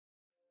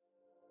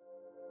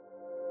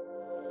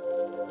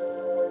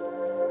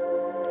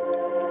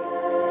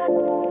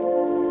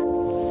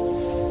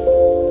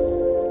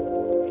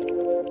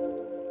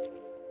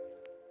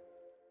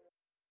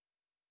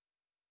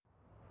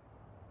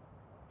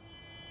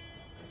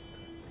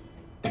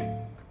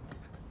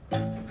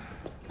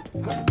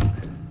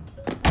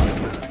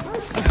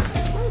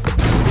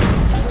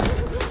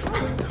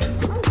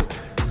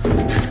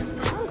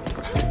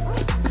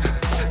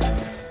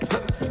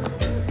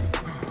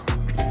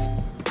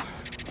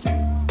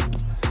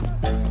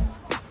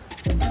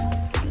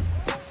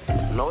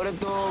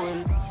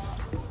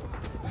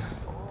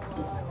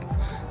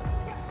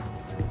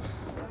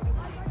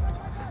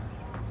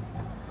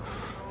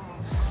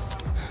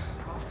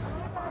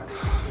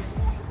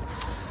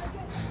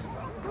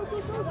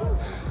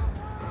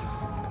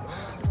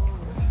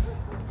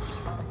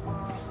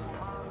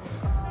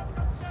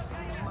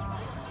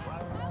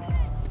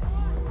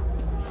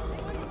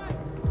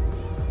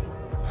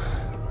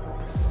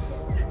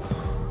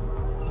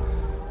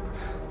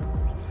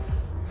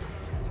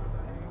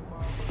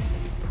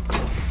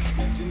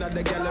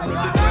The girl with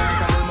the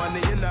black and the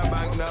money in the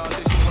bank now.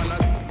 Say she wanna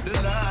the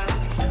line.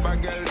 But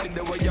girl, see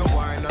the way you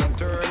whine and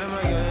turn them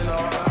again.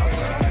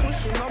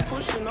 I'm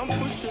pushing up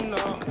until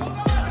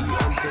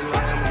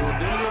I am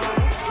good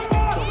enough.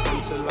 Jump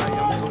until I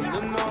am full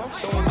enough.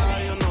 Don't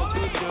lie, you're not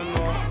good, you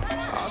know.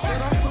 I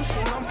said I'm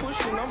pushing up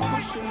until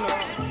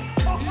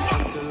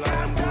I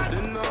am good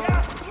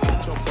enough.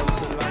 Jump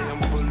until I am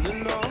full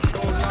enough.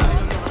 Don't lie,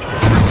 you're not.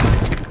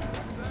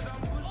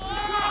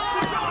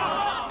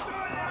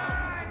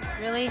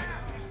 Really?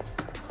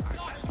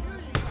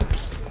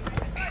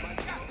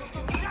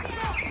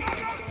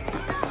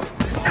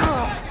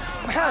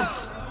 Man,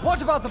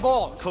 what about the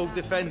ball? Cold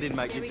defending,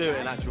 mate. You do it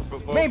in actual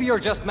football. Maybe you're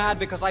just mad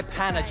because I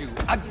panned you.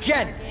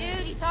 Again!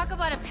 Dude, you talk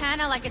about a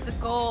panna like it's a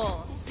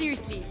goal.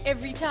 Seriously,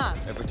 every time.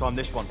 Every time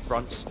this one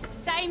fronts.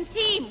 Same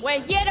team.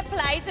 We're here to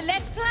play, so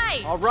let's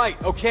play. All right,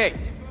 okay.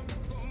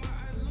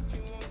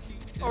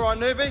 All right,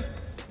 newbie.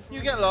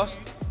 You get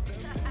lost.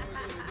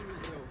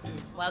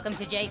 Welcome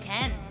to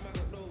J10.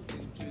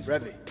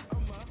 Revy,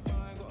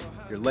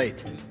 you're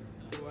late.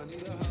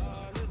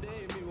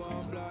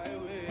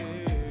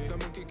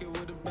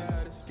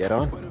 Get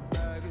on.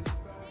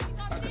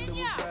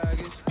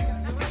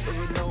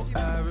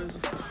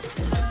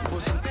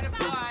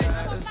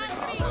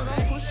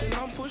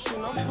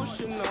 I'm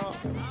pushing up.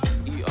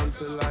 Eat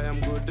until I am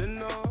good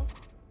enough.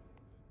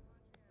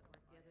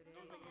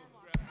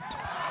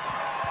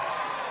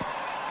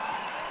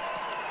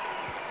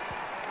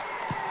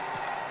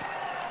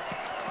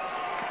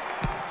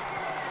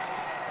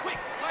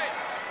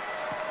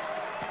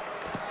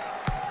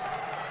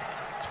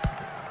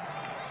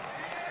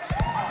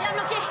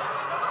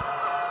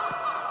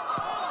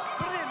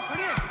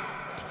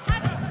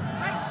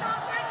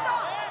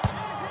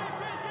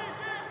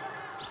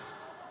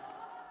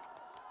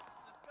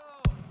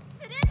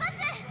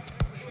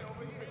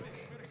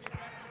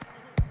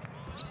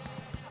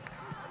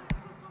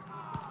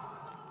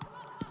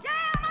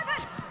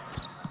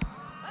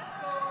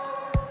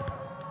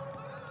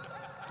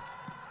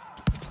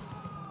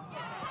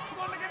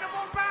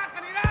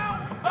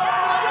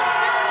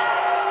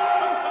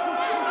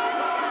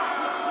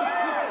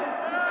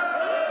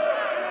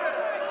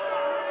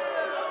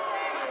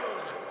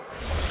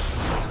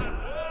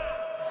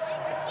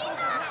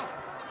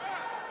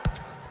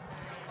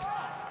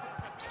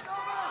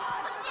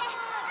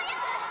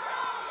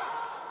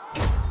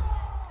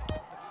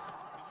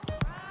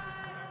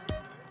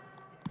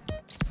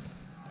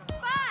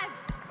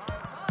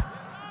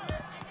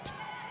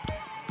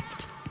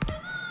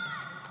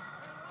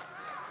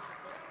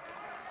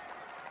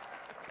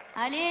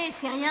 Allez,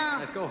 c'est rien.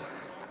 Let's go.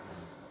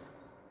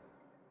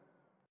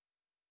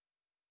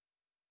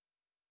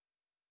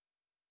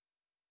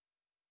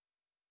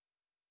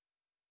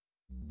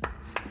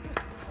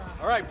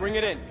 All right, bring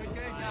it in.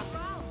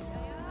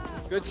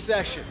 Good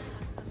session.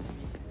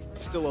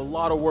 Still a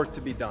lot of work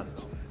to be done.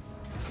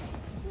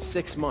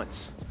 6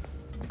 months.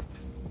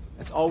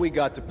 That's all we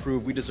got to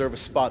prove we deserve a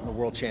spot in the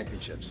World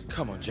Championships.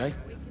 Come on, Jay.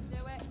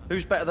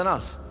 Who's better than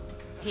us?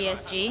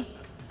 PSG.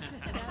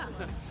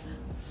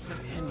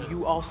 Man,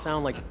 you all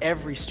sound like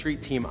every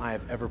street team I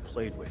have ever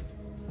played with.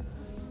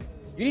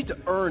 You need to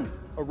earn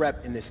a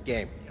rep in this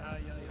game.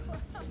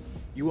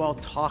 You all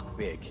talk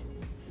big.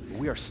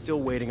 We are still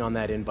waiting on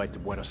that invite to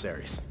Buenos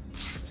Aires.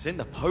 It's in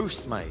the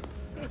post, mate.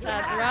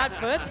 That's right,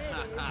 Foot.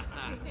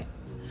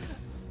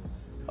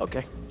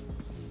 Okay.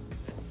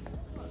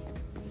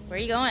 Where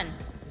are you going?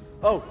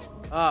 Oh,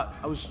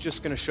 I was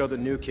just gonna show the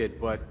new kid,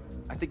 but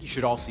I think you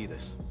should all see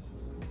this.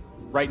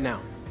 Right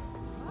now.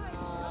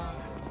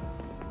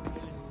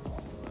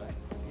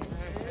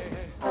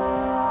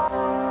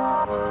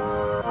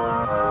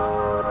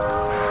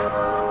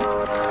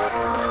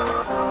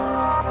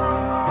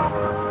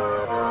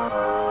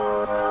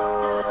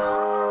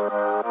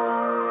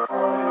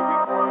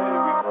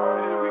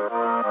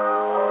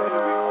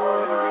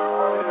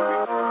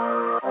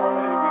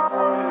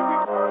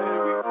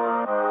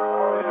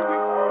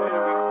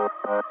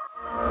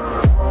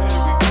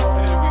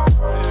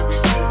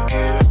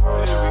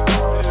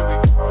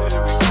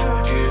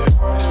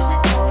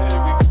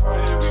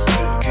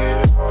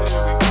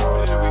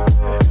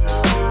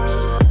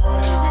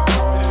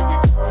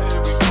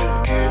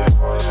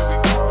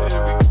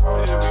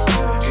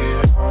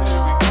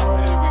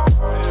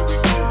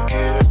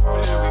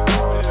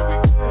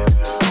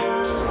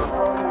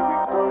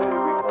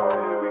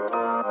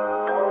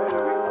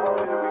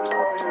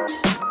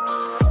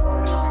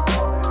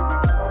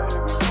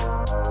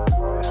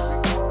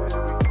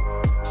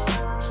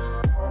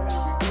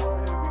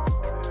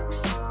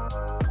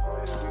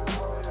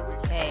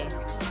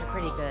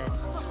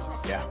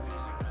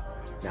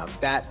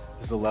 That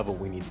is the level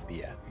we need to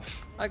be at.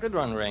 I could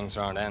run rings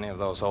around any of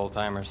those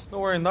old-timers.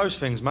 Not wearing those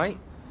things, mate.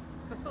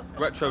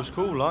 Retro's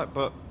cool, like,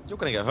 but you're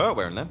gonna get hurt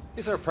wearing them.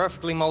 These are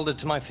perfectly molded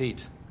to my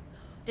feet.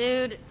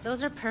 Dude,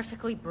 those are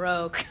perfectly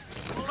broke.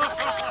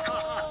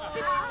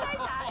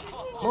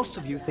 Most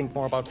of you think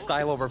more about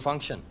style over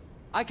function.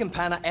 I can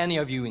pana any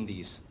of you in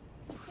these.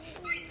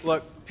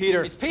 Look,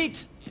 Peter, It's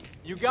Pete!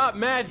 you got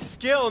mad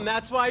skill and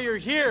that's why you're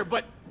here,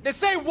 but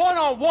this ain't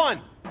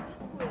one-on-one!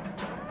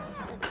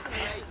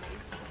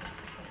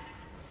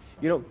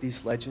 You know,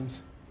 these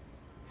legends,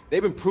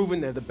 they've been proving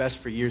they're the best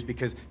for years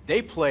because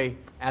they play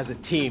as a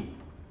team.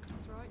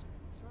 That's right.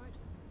 That's right.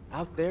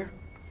 Out there,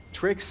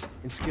 tricks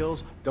and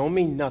skills don't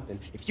mean nothing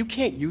if you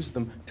can't use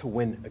them to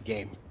win a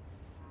game.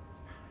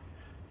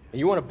 And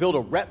you want to build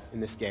a rep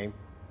in this game,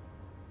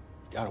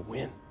 you gotta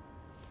win.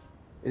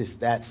 It is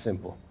that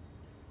simple.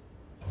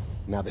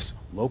 Now this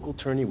local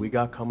tourney we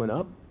got coming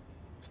up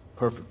is the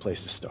perfect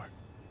place to start.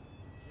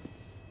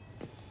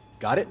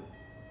 Got it?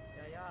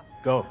 Yeah.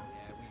 Go.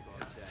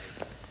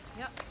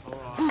 Yep.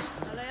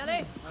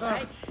 Allez.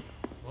 Right.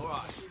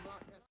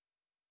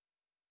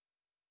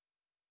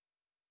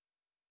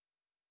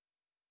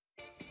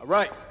 All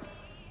right.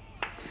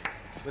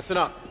 Listen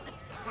up.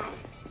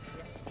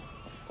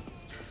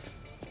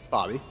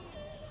 Bobby.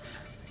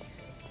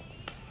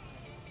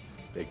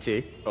 Big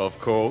T. Of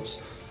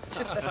course.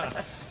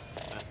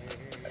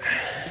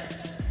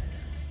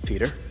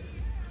 Peter.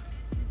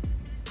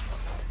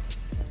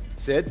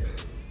 Sid.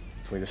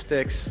 Between the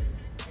sticks.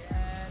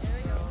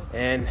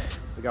 And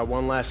we got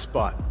one last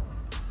spot.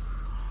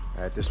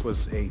 All right, this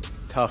was a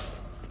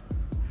tough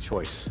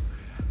choice.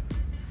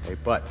 Okay,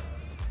 but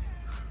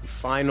the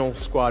final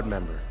squad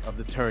member of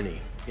the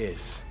tourney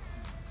is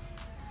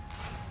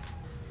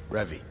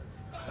Revy.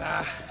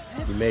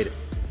 You made it.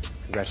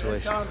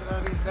 Congratulations.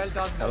 Well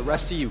done. Now the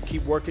rest of you,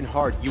 keep working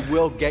hard. You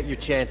will get your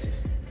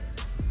chances.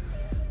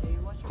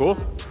 Cool?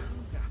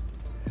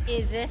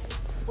 Is this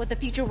what the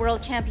future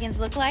world champions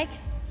look like?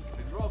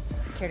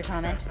 Care to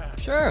comment?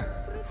 Sure.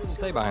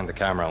 Stay behind the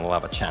camera and we'll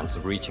have a chance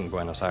of reaching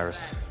Buenos Aires.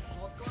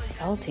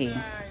 Salty.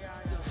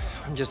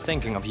 I'm just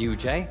thinking of you,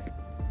 Jay.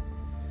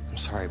 I'm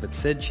sorry, but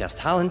Sid, she has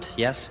talent,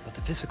 yes, but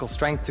the physical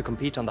strength to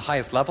compete on the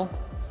highest level?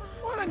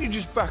 Why don't you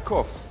just back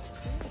off?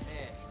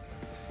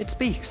 It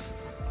speaks.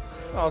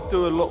 I'll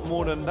do a lot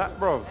more than that,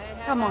 bro.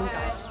 Come on,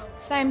 guys.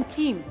 Same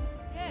team.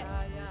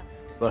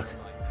 Look.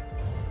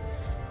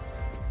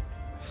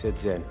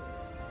 Sid's in.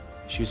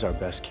 She's our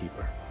best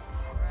keeper.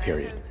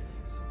 Period.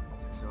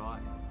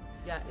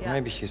 Yeah.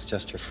 Maybe she's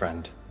just your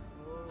friend.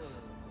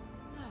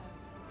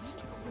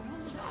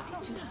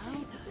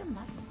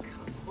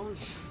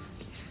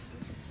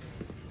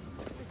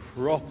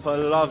 Proper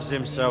loves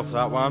himself,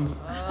 that one.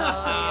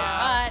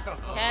 But,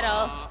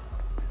 kettle.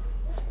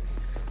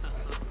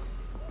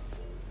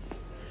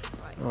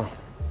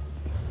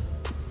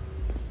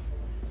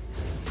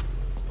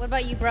 What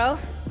about you, bro?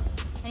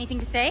 Anything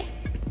to say?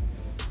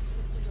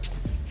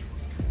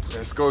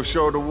 Let's go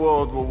show the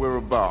world what we're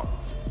about.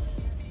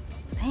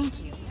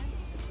 Thank you.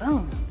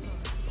 Boom.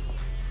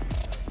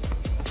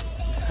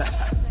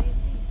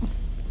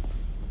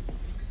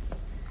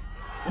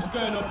 What's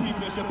going on,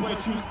 people? It's your boy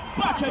Choose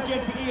back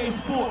again for EA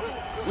Sports.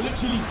 We're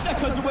literally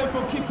seconds away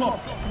from kickoff.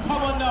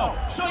 Come on now,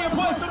 show your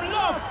boys some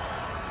love.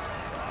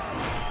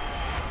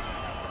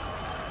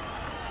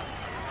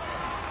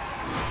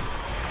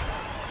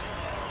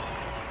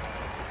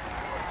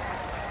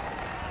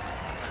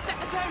 Set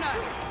the tone.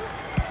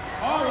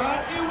 All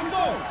right, here we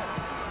go.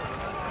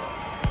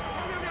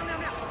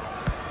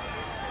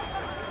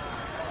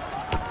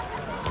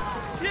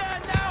 Yeah,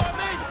 now I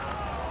mean.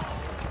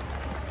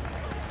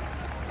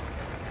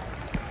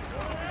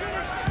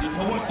 Need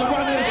to watch the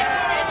runners.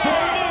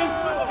 There it is.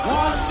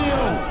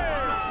 1-0.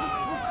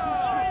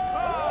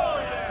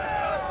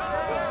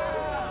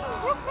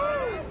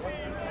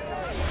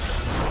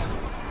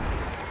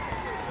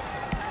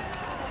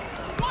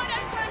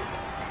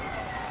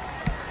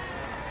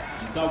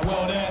 He's done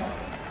well there.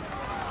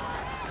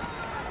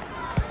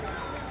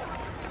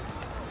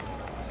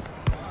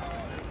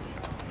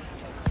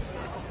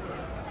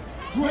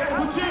 Great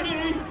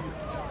opportunity.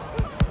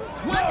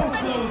 Well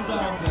closed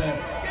down there.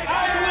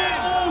 And we're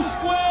all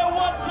square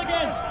once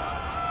again.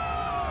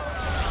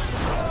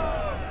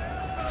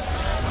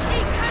 We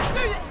can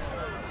do this.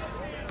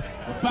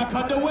 We're back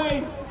underway.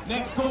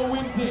 Next goal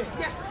wins it.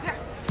 Yes.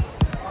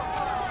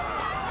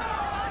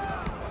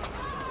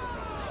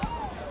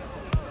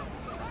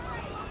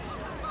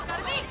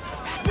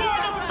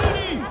 Great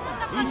opportunity.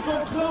 He's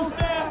gone close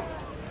there.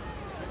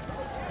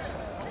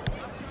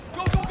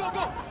 Go.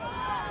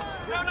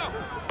 No.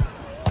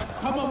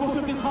 Come on, most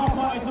of this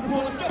half-party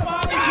support. Let's get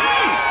behind the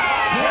tree.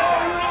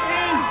 There it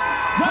is.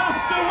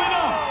 That's the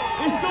winner.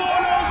 It's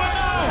all over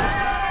now.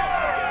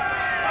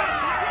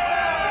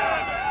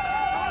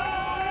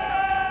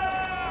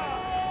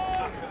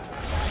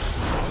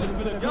 It's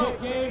been a great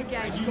game,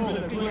 and you've been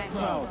a great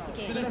crowd.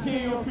 So let's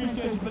hear your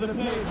appreciation for the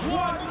play.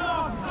 One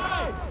last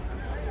time.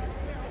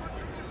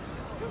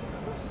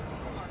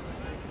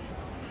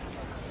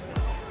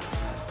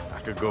 I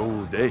could go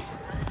all day.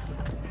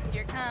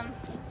 comes.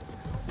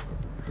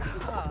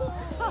 Oh,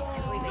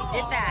 can't believe they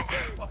did that.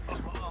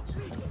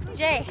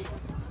 Jay,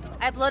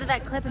 I uploaded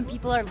that clip and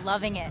people are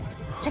loving it.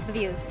 Check the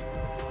views.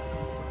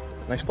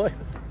 Nice play.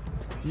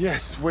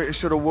 Yes, way to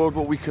show the world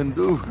what we can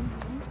do.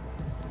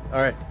 All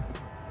right.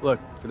 Look,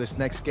 for this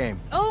next game,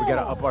 Oh, we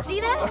gotta up our...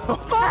 see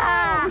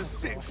that?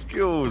 Sick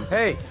skills.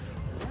 Hey!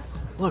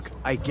 Look,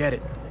 I get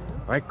it.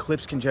 All right,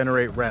 clips can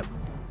generate rep,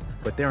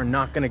 but they are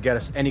not gonna get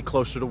us any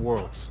closer to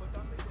Worlds.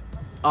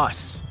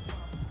 Us.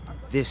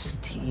 This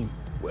team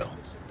will.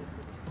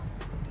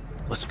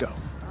 Let's go.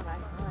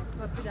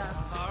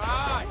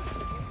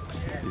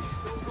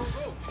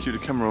 Cue the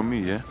camera on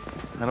me, yeah?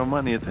 I don't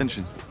mind the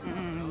attention.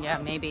 Yeah,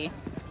 maybe.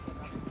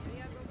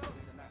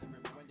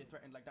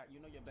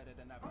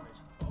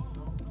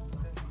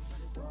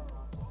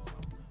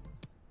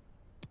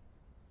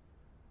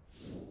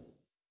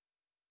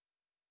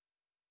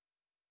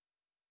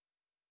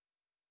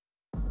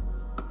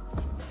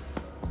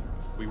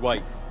 We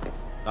wait.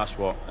 That's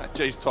what.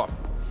 Jay's tough.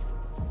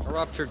 A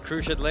ruptured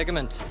cruciate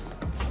ligament.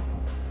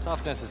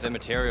 Toughness is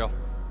immaterial.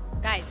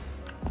 Guys.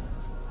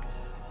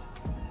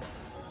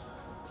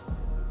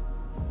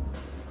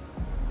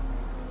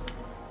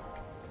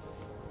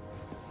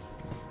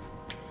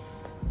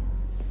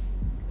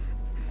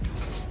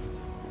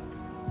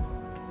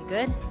 You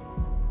good?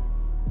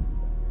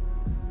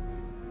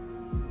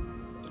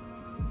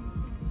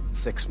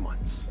 6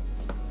 months.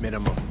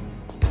 Minimum.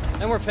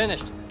 Then we're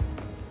finished.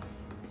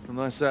 A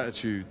nice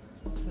attitude.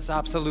 This has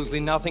absolutely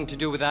nothing to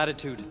do with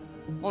attitude.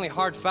 Only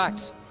hard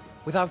facts.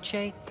 Without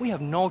Che, we have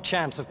no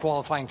chance of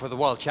qualifying for the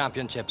World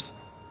Championships.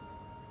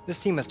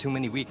 This team has too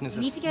many weaknesses.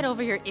 You need to get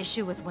over your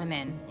issue with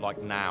women.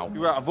 Like now.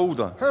 You're out of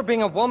order. Her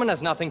being a woman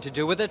has nothing to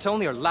do with it,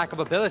 only her lack of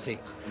ability.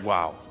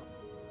 Wow.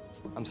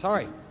 I'm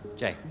sorry,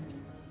 Jay.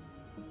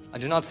 I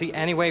do not see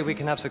any way we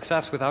can have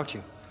success without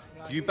you.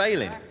 You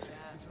bailing?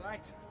 I'm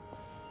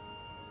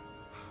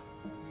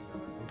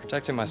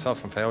protecting myself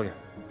from failure.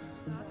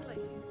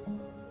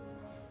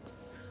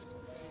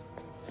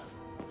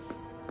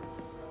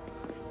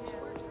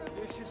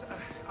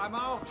 I'm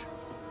out.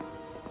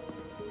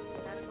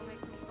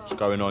 What's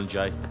going on,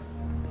 Jay?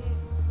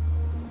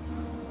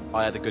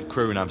 I had a good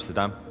crew in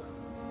Amsterdam.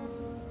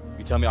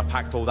 You tell me I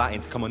packed all that in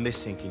to come on this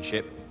sinking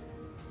ship?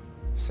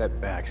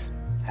 Setbacks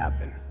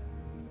happen.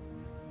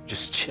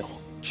 Just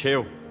chill.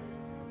 Chill.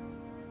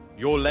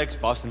 Your legs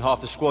bust and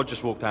half the squad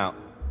just walked out.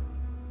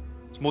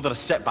 It's more than a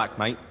setback,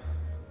 mate.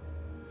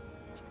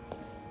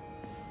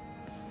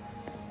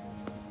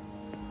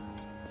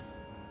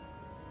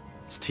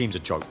 This team's a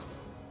joke.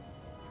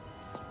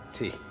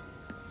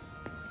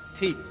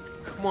 T,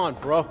 come on,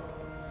 bro.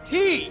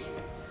 T!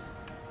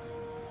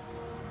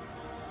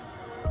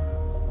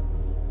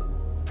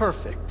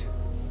 Perfect.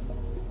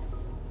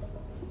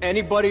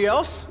 Anybody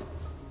else?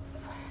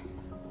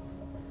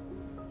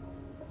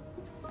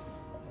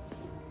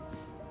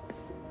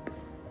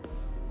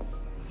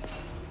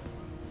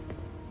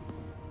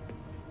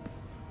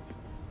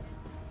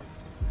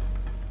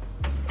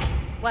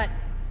 What?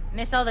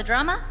 Miss all the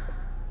drama?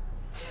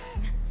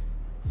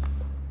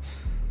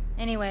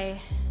 Anyway,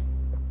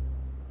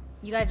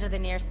 you guys are the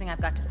nearest thing I've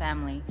got to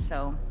family,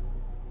 so...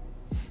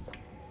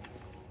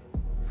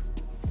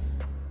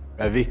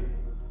 Evie?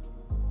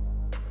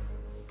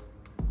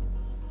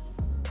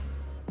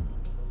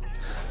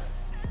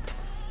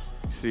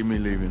 See me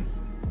leaving.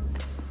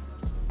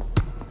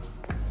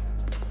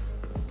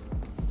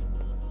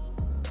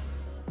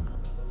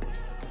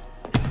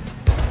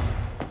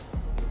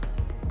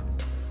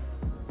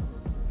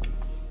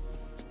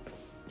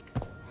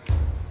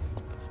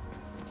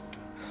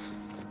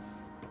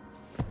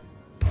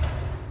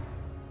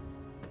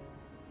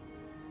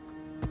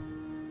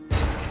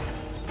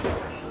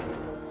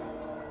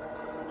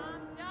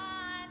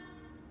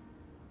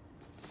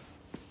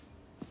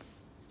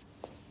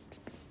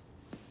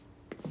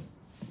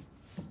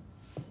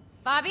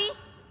 Bobby?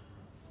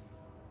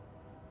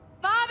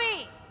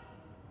 Bobby!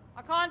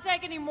 I can't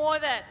take any more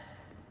of this.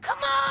 Come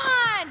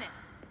on!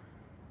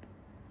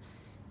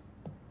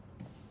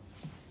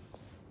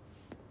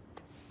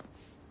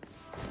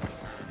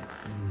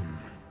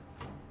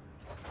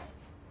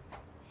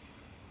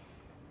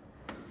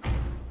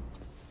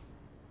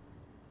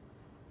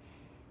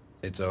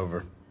 It's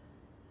over.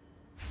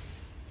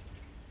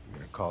 I'm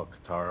gonna call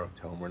Kataro,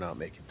 tell him we're not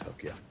making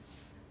Tokyo.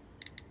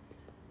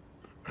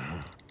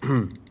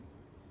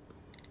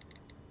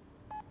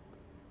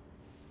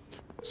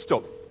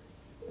 Stop.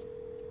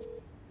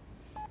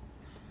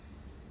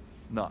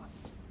 Nah.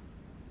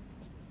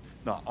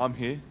 Nah, I'm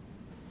here.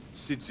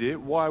 Sid's here.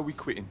 Why are we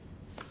quitting?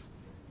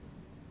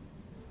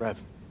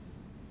 Rev,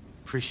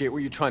 appreciate what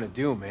you're trying to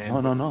do,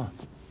 man. No.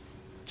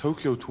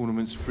 Tokyo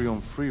tournament's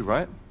 3-on-3,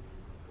 right?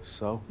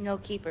 So? No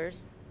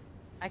keepers.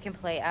 I can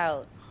play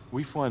out.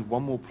 We find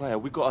one more player.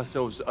 We got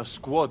ourselves a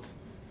squad.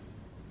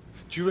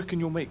 Do you reckon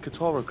your mate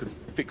Katara could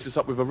fix us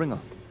up with a ringer?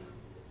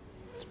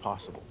 It's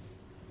possible.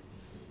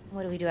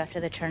 What do we do after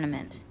the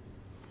tournament?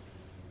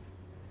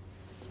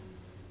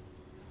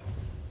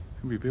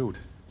 Rebuild.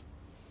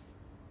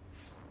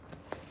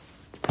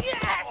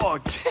 Yeah! Oh,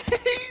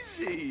 jeez!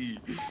 Easy.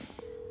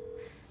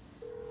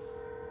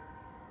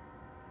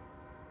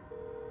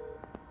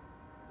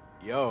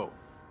 Yo,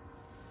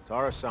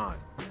 Tara-san.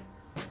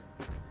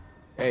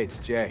 Hey, it's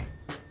Jay.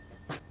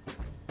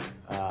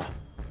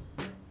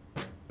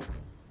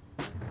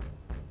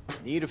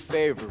 Need a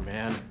favor,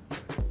 man.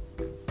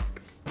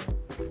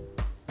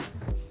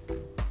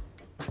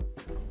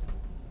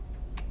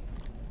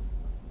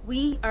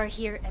 We are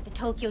here at the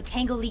Tokyo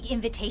Tango League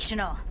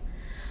Invitational.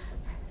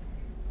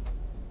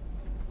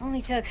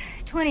 Only took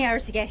 20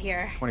 hours to get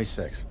here.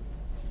 26.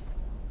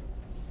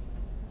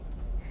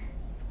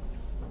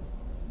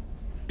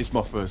 It's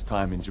my first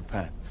time in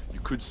Japan. You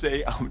could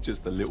say I'm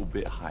just a little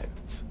bit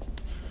hyped.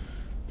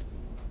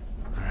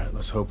 All right,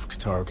 let's hope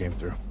Kataro came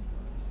through.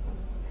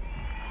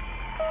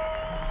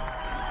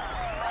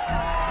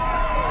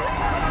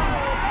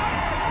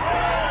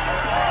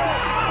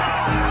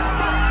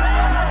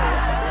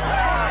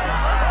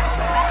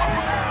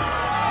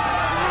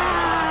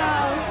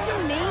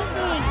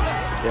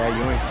 Yeah,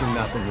 you ain't seen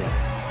nothing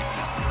yet.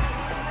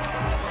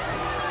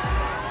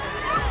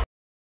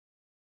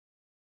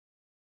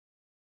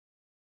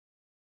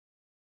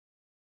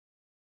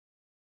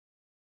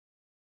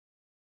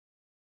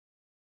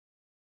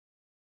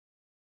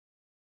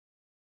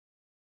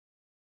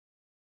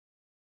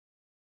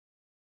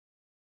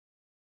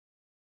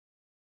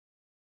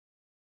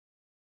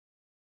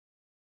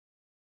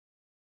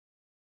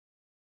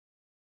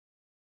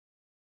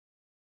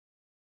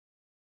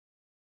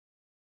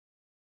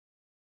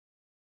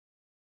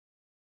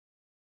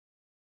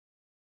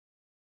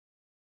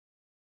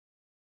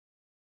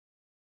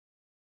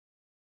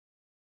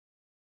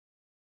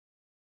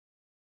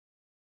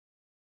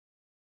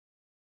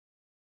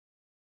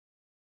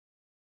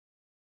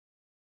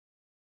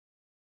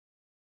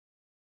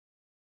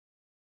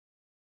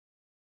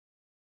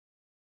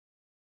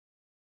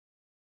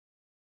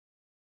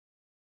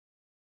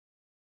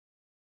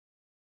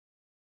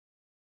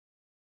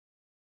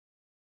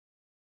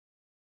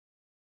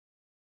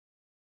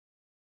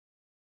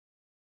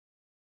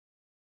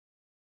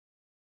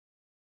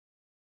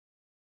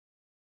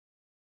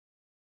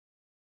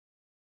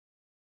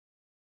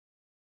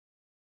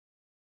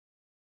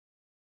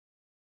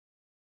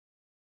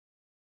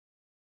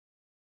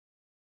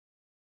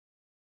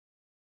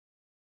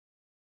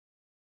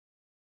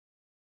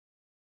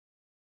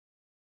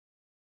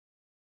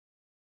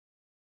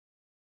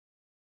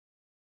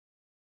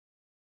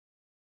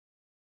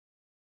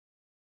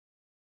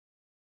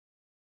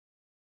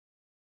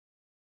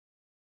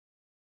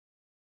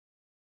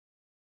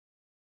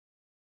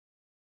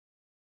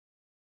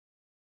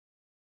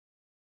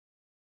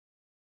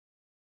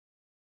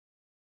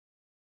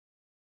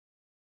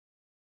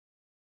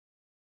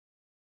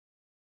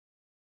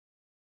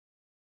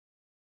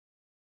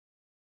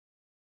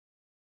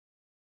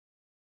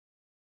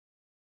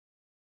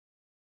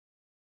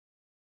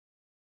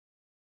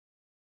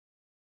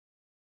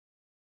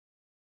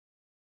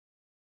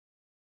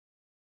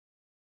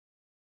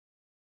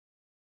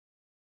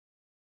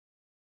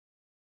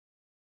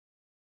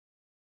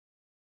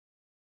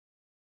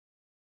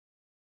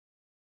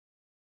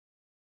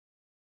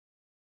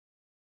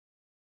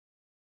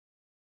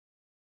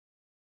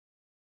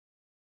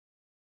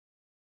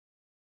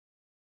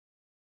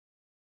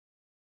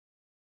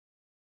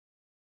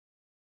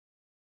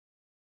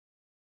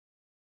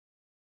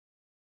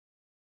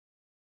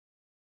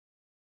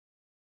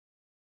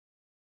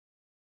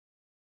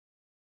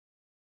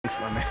 Thanks,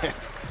 my man.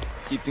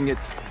 Keeping it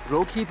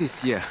low-key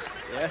this year.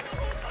 Yeah?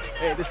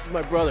 Hey, this is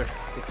my brother,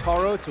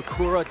 Kitaro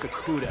Takura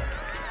Takuda.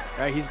 All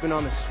right, he's been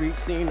on the street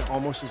scene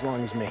almost as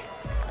long as me.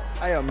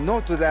 I am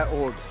not that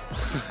old.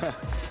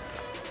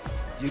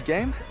 You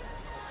game?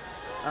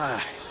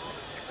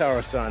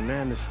 Kitaro-san,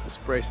 man, this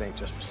brace ain't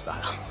just for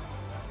style.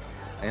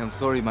 I am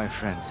sorry, my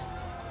friend.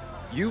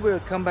 You will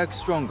come back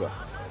stronger.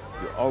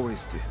 You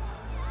always do.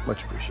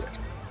 Much appreciated.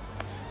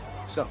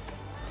 So,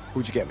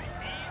 who'd you get me?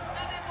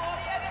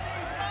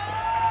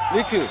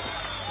 Riku,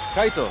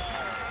 Kaito,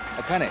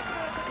 Akane.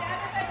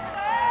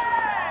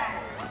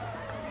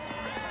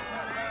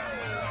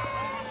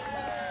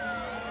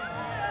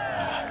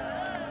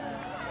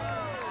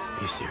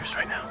 Are you serious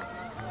right now?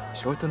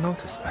 Short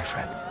notice, my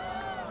friend.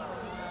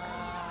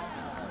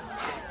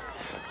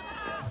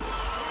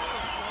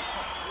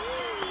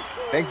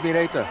 Thank me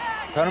later.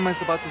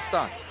 Tournament's about to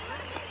start.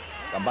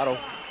 Gambaro.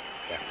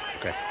 Yeah,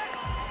 okay.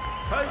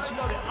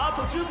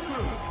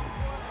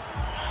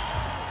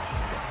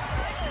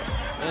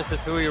 This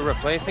is who you're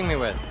replacing me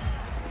with.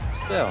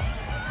 Still,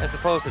 I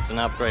suppose it's an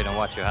upgrade on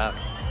what you have.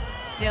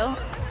 Still?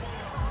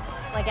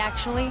 Like,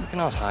 actually? You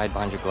cannot hide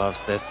behind your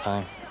gloves this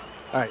time.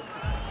 All right,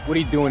 what are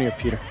you doing here,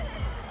 Peter?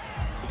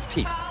 It's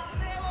Pete.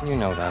 You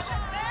know that.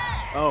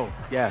 Oh,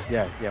 yeah,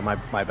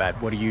 my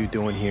bad. What are you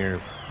doing here,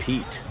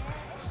 Pete?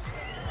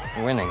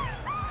 Winning.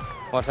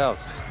 What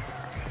else?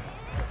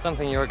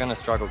 Something you're gonna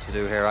struggle to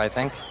do here, I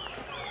think.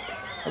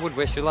 I would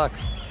wish you luck,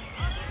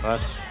 but...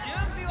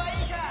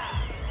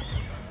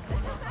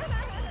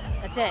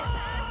 That's it.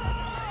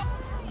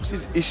 What's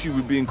his issue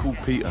with being called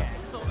Peter?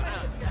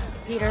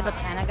 Peter the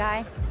Pana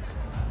guy?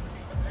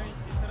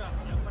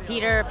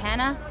 Peter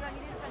Panna?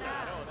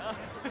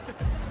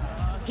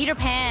 Peter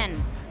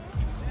Pan.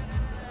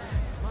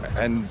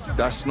 And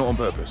that's not on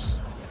purpose?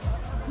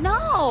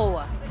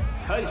 No!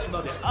 Alright,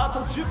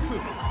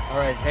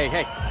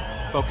 hey,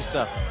 focus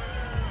up.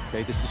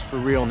 Okay, this is for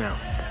real now.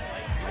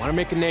 We want to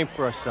make a name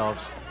for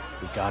ourselves,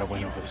 we gotta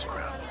win over this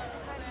crowd.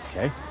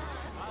 Okay?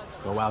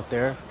 Go out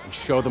there and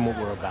show them what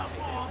we're about.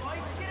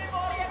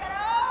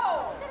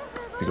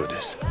 You got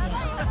this.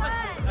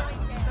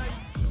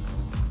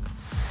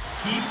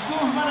 キックオ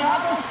フまであ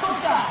と少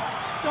しだ。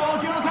東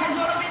京の会場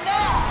のみんな、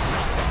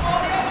盛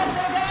り上がって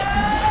るか？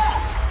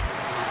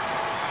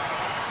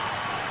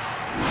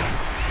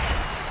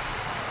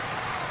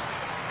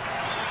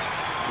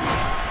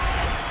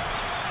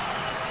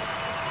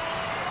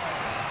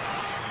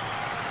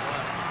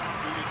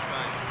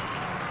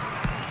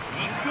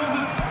キックオフ、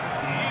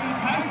ゲーム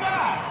開始だ。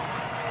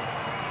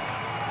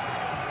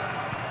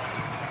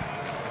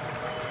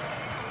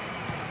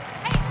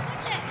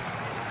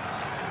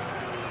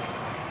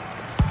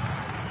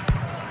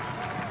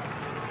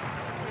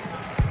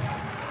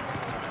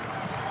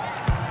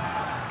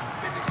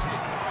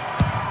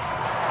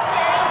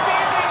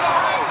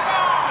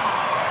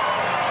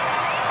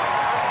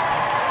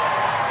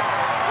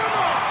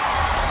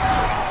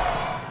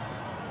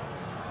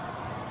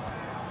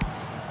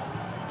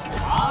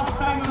ハーフ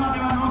タイムまで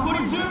は残り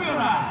10秒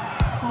だ。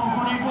こ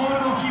こでゴー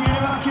ルを決めれ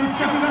ば決着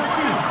がつく。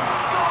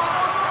この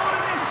ゴー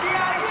ルで試合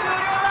終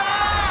了だ。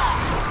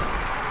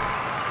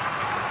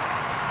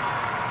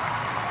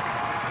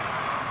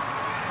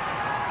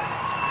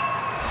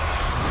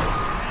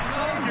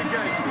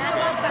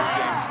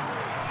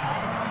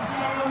試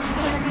合を見て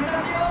くれた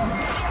よ。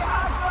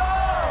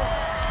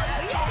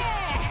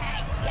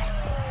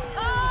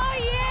Oh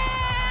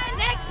yeah!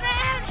 Next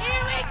round,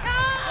 here we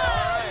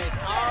come!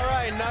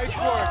 Alright, nice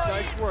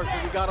work,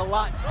 but we got a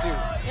lot to do.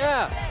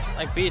 Yeah,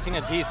 like beating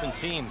a decent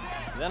team.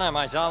 Then I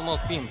might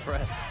almost be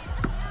impressed.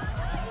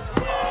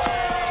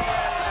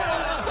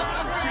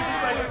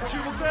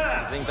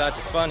 I think that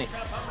is funny.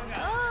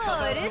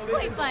 Oh, it is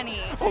quite funny.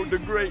 Oh, the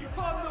great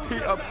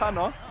Peter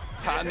Panna.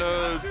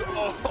 Panners.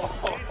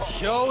 Oh,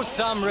 Show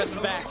some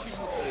respect.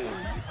 you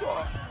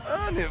gotta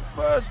earn it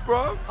first,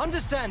 bro.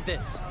 Understand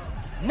this.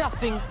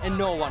 Nothing and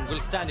no one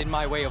will stand in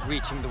my way of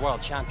reaching the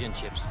World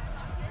Championships.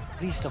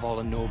 Least of all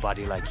a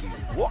nobody like you.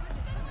 What?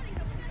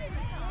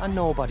 A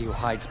nobody who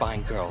hides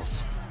behind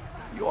girls.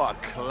 You're a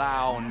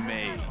clown,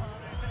 mate.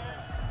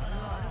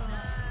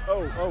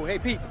 Oh, hey,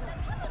 Pete.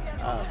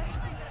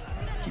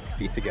 Keep your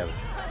feet together.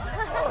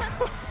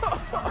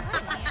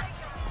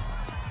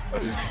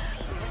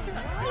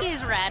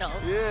 He's rattled.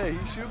 Yeah,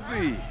 he should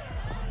be.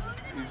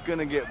 He's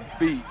gonna get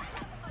beat.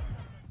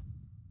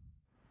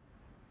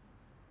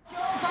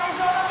 会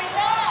場のみん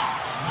な、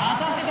待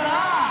たせたな。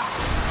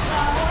ま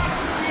もな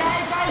く試合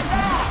開始だ。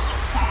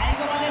最後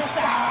まで騒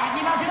ぎ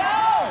まくろ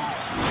う。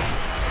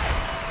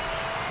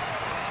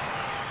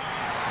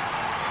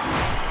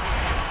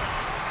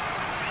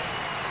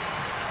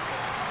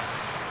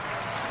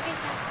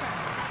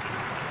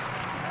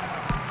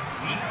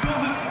キックオフ、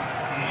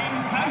ゲー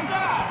ム開始だ。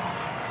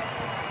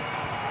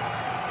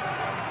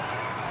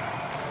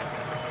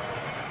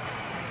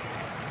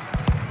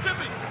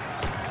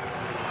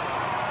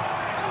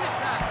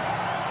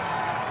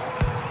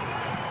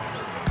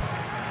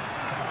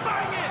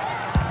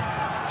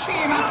決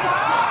まった。先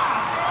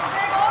制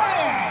ゴール。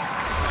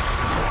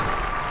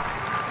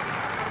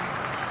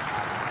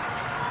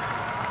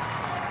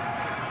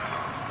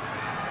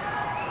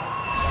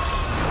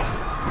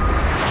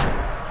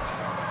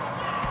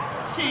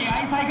試合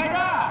再開だ。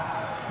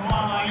スコア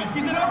は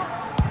 1-0。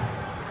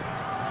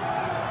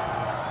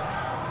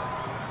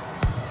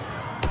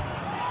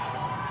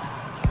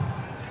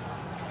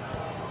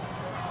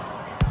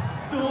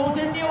同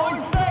点に追い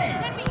つきたい。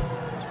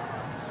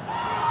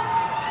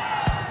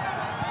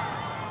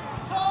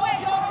東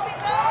京のみん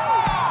な、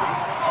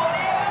盛り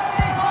上がっ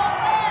ていこう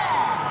ぜ。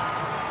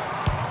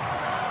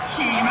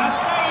決まっ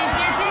た。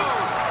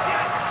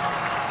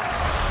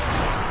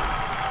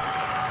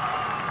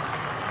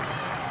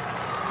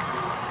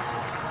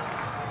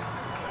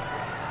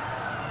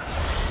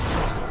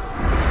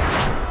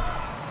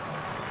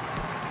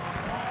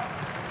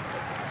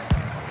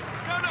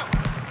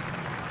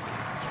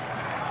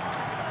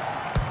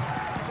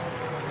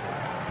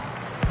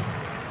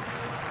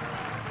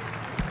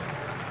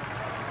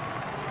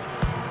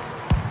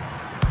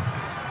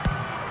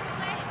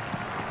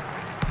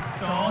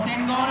同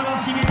点ゴールを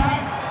決めたい。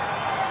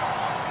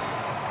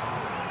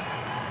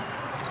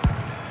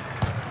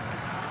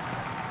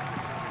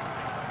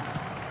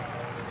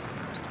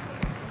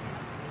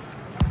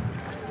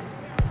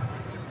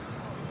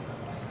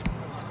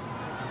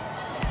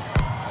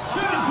シ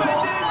ュート。同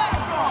点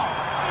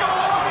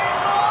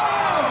ゴー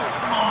ル。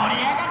盛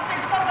り上がって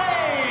きたぜ。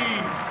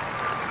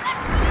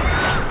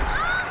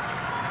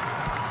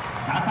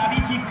再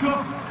びキックオ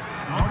フ。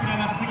どちら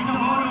が次のゴ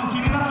ールを決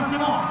めたとして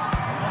も、こ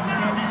の時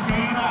点で終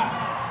了だ。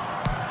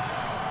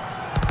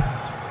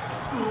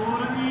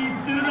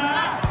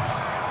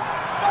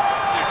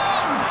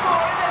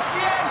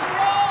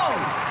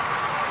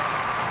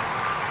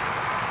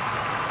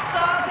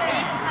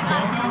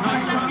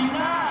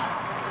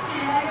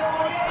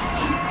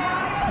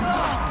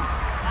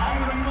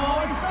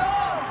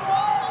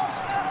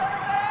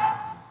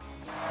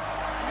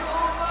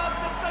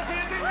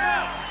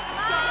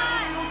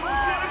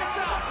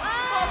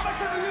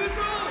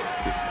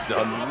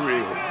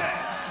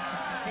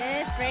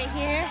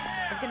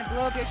gonna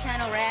blow up your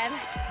channel, Reb.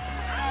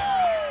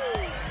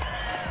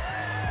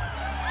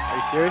 Are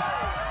you serious?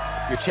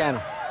 Your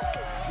channel.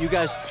 You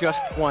guys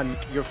just won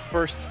your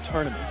first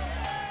tournament.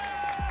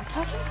 We're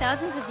talking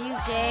thousands of views,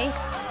 Jay.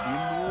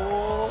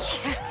 Yeah.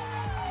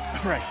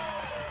 Right.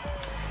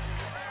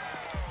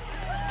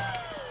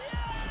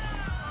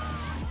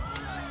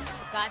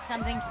 Got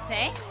something to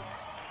say?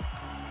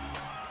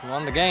 You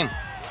won the game.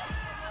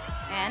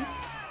 And?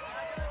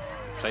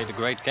 Played a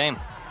great game.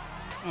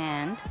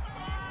 And?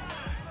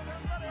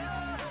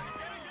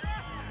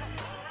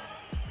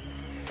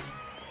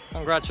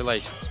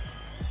 Congratulations.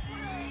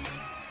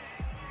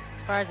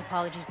 As far as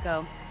apologies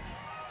go,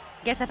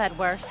 guess I've had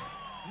worse.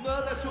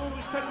 I'll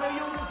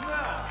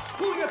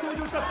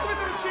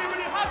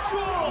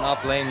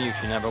Not blame you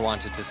if you never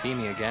wanted to see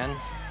me again.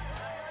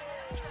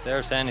 If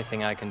there's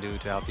anything I can do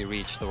to help you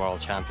reach the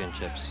World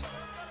Championships,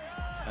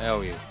 I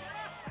owe you.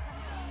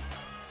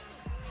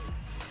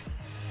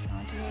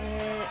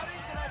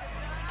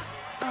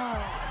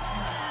 Oh.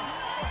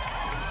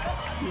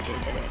 You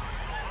did it.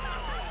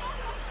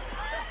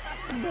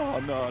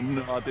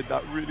 No, did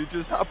that really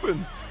just happen?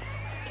 You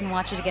can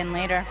watch it again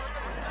later.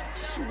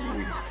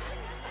 Sweet.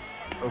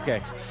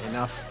 Okay,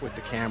 enough with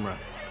the camera.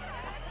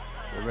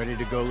 We're ready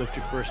to go lift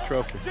your first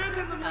trophy.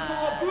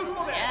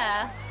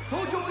 Yeah.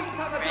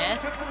 Red.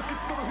 Thank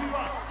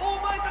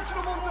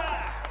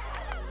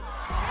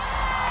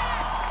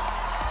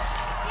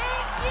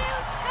you,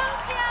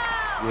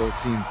 Tokyo! Your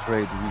team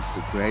played with a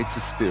great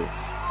spirit.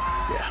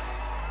 Yeah,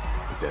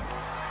 we did.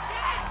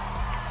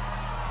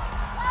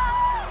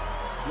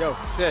 Yo,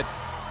 Sid.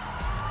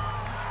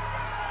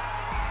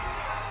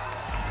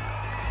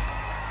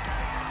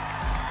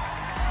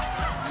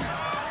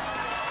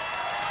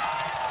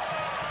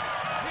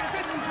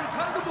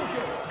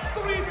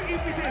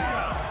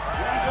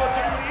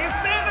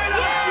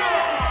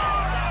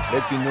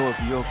 Let me know if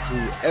your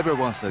crew ever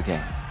wants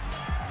again.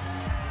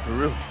 For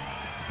real?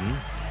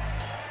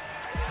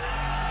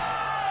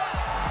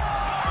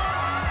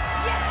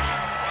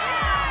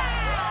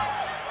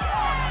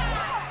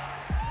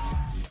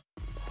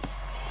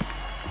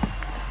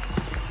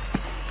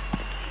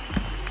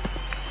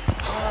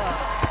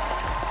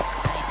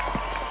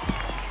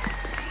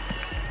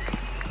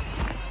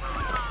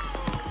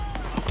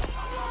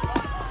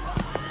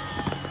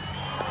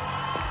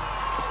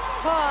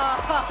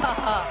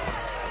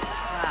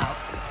 Wow.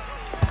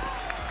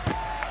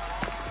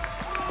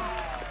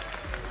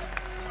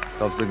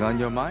 Something on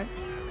your mind?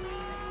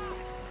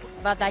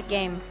 About that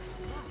game.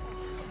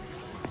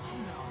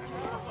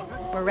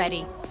 We're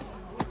ready.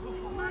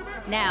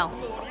 Now.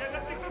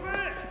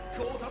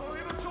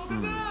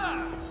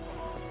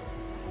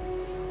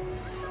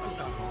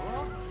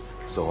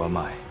 So am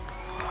I.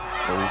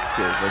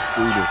 Okay, let's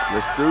do this.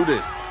 Let's do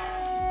this.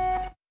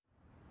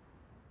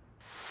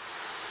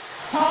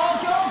 東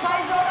京会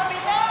場のみ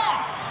ん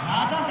な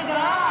待たせたな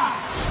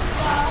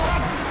まも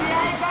なく試合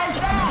開始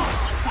だ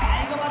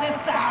最後まで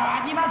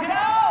騒ぎまくろう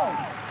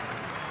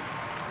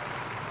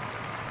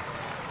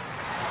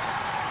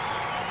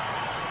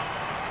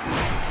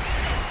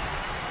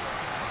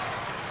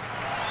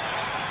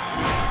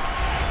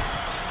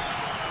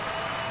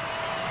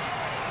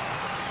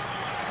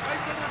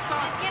Let's get a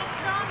strong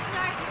start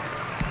here.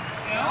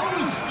 よ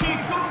しキッ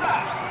クオフだ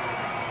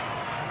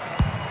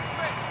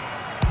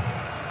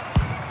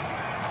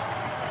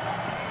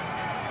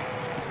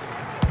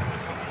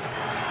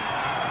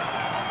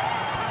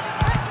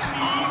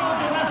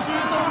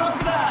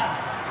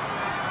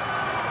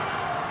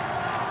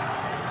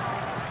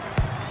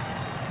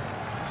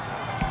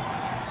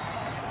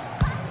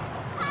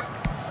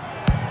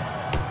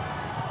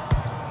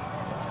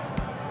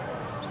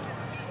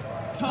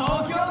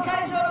東京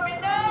会場のみ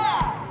んな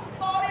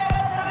盛り上が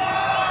ってるか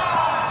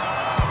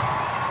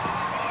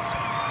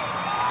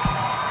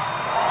先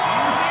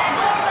制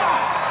ゴールだ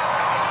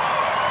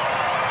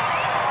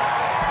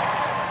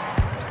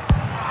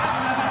危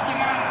なかった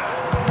が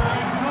ナ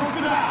イフブロック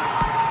だ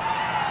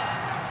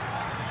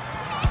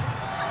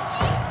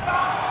バッ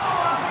ト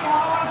は振り払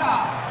われた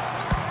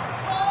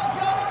東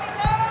京のみん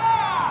な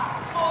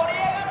盛り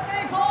上がっ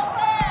ていこうぜ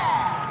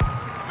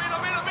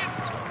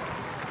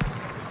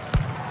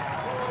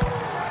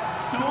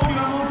勝利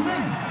は目前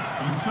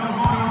決勝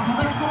ゴールを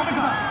叩き込める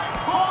か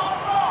ほん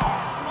と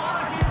ま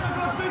だ決着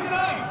はついて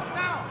ない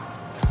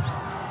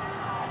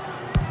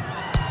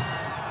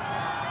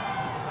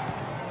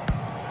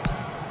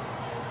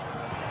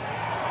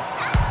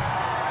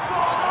この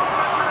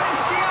ままで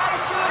試合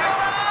終了だ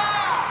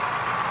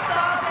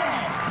さて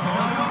東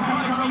京会場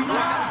のみんな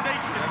試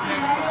合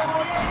を盛り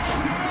上げてく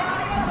れてあり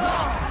がとう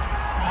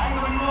最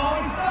後にもう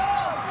一度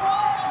ゴ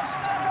ールをし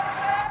ましょうね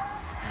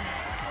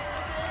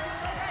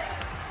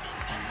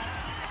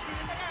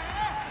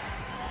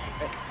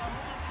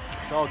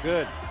It's all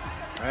good,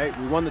 right?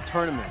 We won the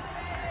tournament.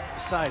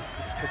 Besides,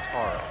 it's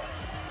Kataro.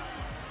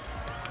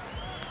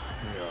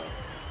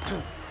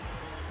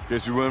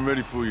 Guess we weren't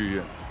ready for you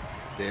yet.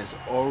 There's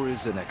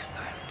always a next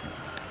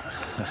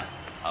time.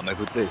 Have a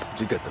good day.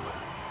 Jigataba.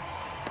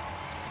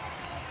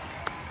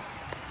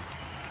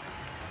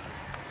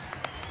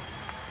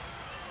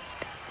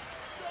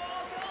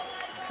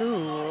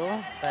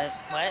 cool, but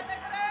what?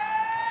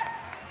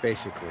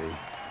 Basically,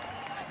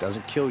 if it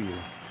doesn't kill you,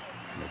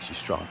 it makes you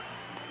stronger.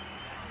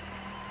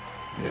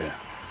 Yeah.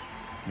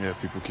 Yeah,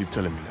 people keep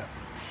telling me that.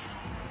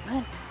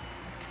 What?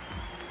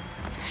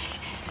 Alright.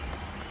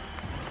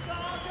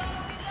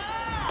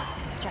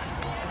 Strap.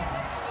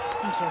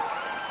 Thank you.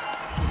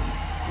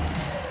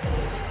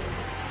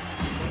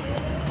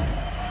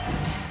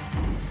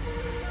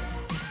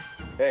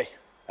 Hey,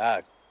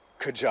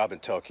 good job in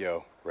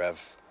Tokyo, Rev.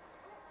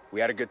 We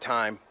had a good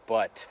time,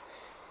 but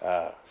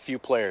few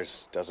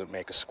players doesn't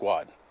make a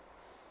squad.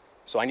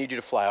 So I need you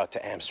to fly out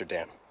to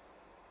Amsterdam.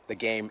 The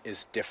game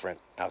is different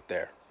out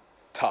there.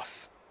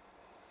 Tough.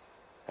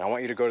 And I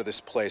want you to go to this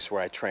place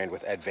where I trained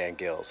with Ed Van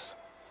Gils.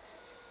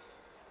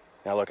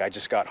 Now look, I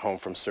just got home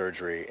from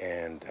surgery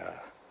and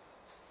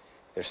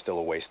there's still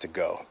a ways to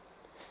go.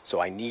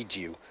 So I need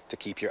you to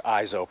keep your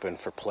eyes open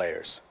for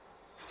players.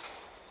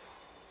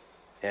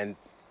 And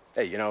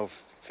hey, you know,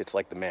 if it's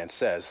like the man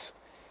says,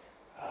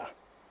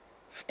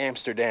 if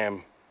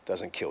Amsterdam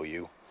doesn't kill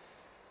you,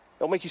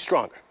 it'll make you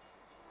stronger.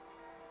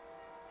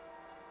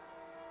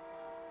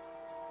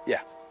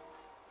 Yeah.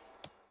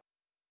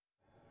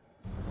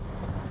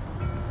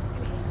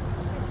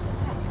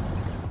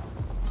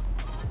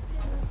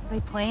 They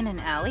play in an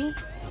alley?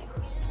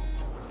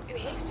 U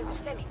heeft uw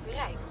bestemming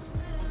bereikt.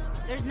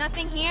 There's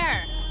nothing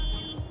here.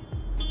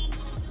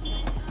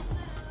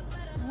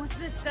 What's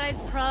this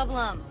guy's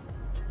problem?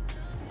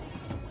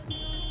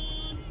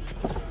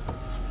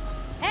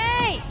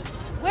 Hey!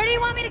 Where do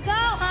you want me to go,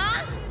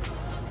 huh?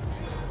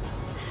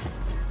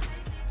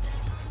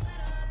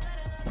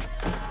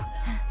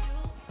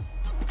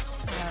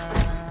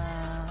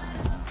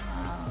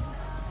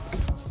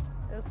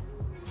 Oops.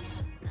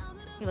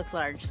 He looks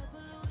large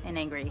and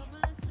angry.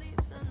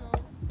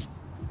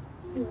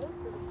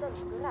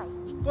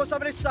 Got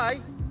something to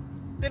say?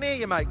 Didn't hear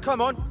you, mate.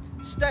 Come on.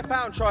 Step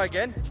out and try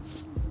again.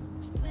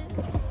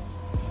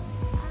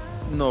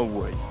 No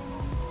way.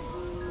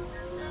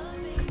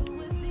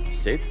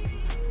 Sid?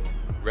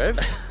 Rev?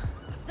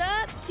 What's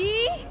up,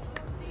 T?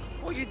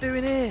 What are you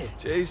doing here?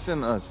 Jay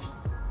sent us.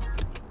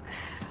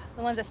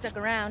 The ones that stuck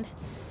around.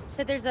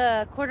 Said there's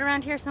a court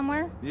around here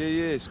somewhere? Yeah,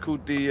 it's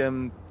called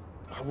the,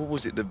 what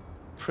was it, the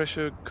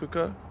pressure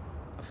cooker?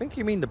 I think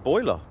you mean the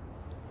boiler.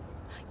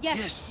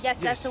 Yes,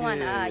 that's the one.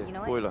 You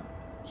know what? Boiler.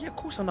 Yeah, of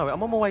course I know it.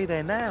 I'm on my way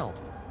there now.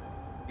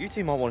 You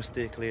two might want to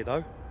steer clear,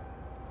 though.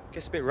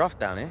 Gets a bit rough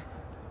down here.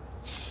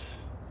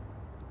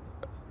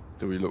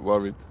 Do we look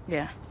worried?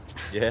 Yeah.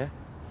 Yeah?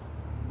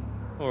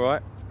 All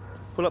right.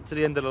 Pull up to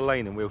the end of the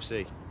lane and we'll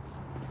see.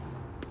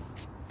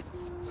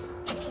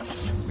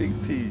 Big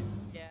T.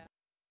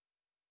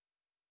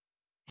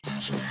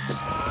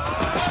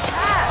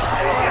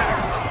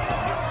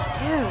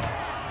 Dude,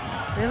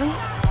 really?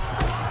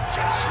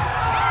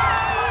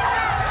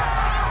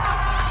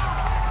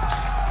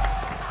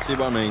 See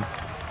what I mean?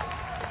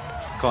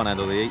 Can't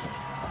handle the heat.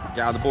 Get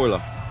out of the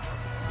boiler.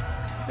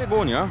 Did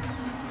warn you, huh?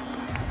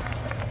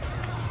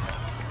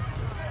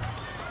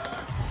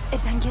 Ed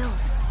Van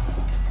Gils.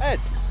 Ed,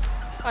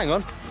 hang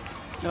on.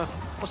 Yeah,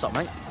 What's up,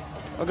 mate?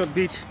 I got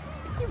beat.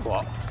 You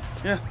what?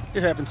 Yeah,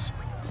 it happens.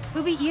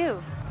 Who beat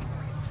you?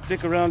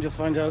 Stick around, you'll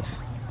find out.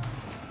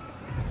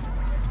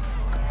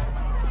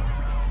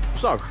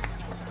 So,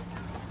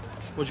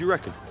 what do you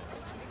reckon?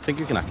 Think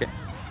you can hack it?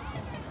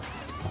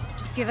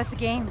 Just give us a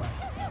game.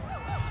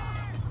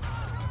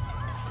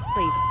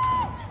 Please.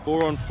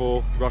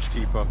 4-on-4, rush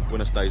keeper,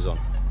 winner stays on.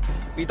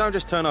 But you don't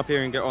just turn up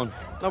here and get on.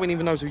 No one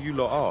even knows who you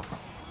lot are.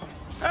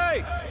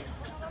 Hey!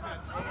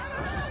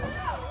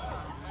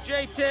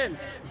 J10,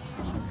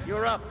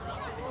 you're up.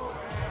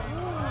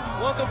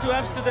 Welcome to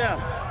Amsterdam.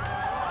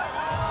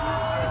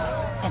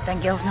 Ed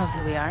Van Gils knows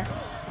who we are.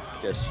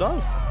 Guess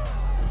so.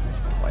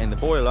 But in the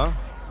boiler,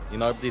 you're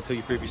nobody till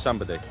you prove you're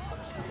somebody.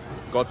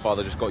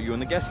 Godfather just got you on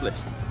the guest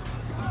list.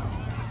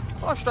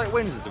 5 straight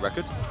wins is the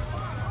record.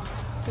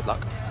 Good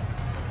luck.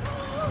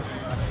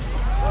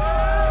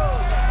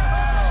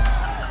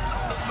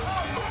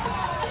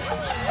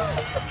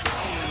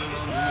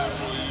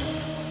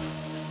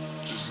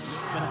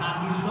 We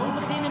gaan nu zo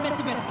beginnen met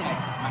de wedstrijd.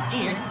 Maar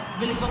eerst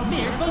wil ik wat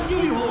meer van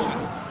jullie horen.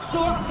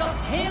 Zorg dat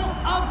heel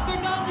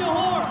Amsterdam je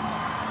hoort.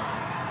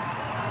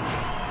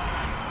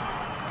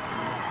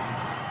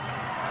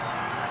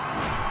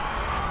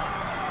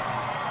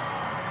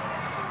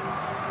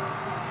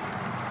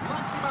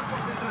 Maxima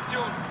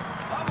concentración.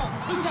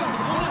 Vamos. We zijn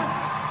begonnen.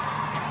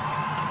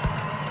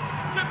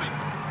 Zipping.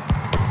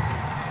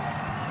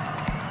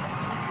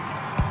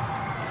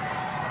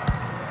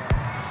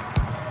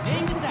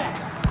 Neem de tijd.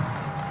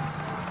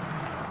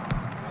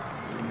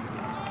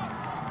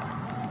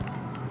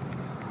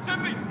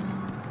 Zipping.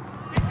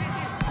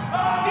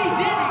 Die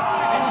zit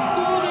en de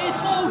score is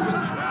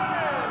geopend.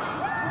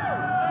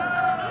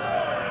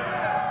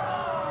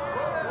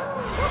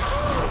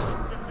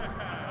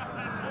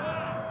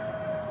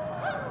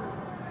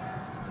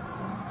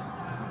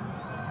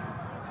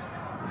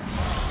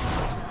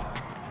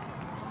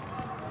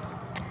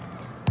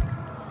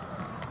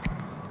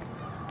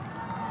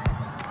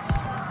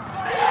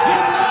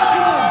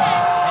 Gymnastiek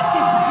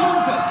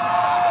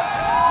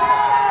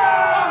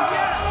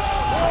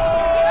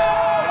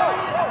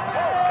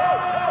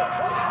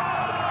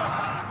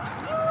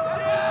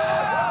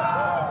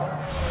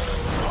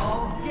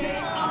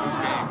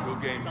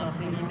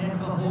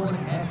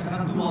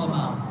aan toe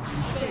allemaal.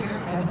 De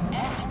spelers hebben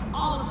echt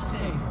alles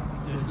gegeven.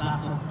 Dus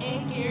laat nog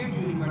één keer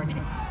jullie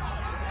waarderen.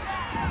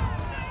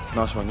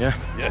 Nice one, yeah?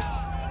 Yes.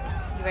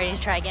 You ready to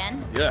try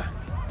again? Yeah.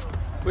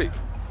 Wait,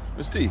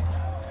 Miss T.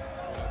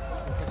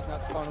 Testing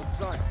out the final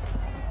design.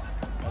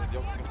 The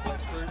octagon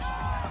flex screws.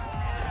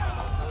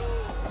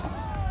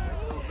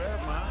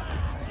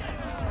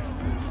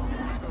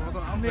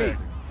 Mate.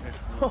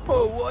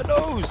 Oh, what are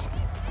those?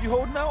 You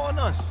holding out on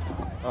us?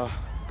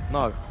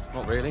 No,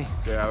 not really.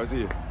 Yeah, I was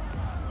here.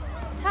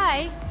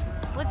 Tice,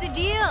 what's the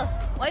deal?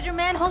 Why's your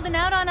man holding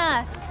out on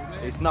us?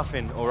 It's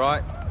nothing, all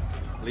right?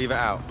 Leave it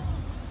out.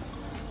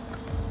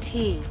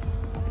 T,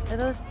 are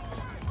those...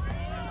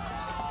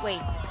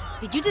 Wait,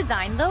 did you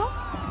design those?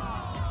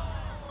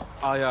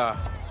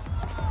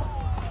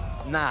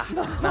 Nah.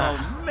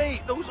 Oh,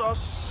 mate, those are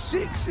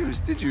sick. Serious,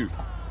 did you?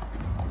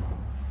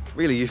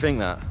 Really, you think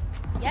that?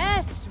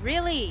 Yes,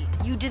 really.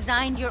 You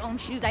designed your own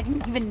shoes. I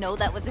didn't even know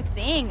that was a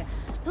thing.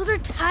 Those are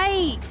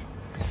tight.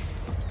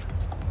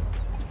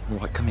 All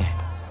right, come here.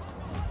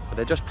 But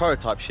they're just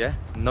prototypes, yeah?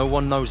 No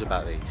one knows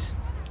about these.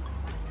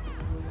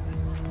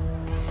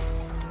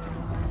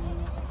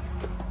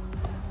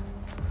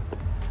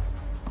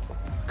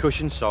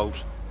 Cushion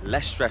soles,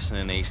 less stress in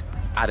the knees,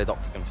 added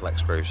octagon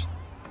flex screws.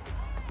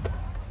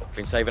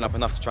 Been saving up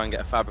enough to try and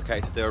get a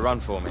fabricator to do a run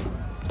for me.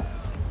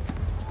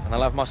 And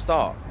I'll have my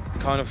start.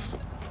 Kind of,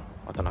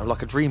 I don't know,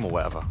 like a dream or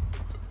whatever.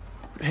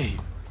 Hey,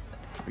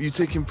 are you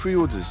taking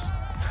pre-orders?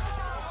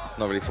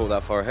 Not really thought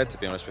that far ahead, to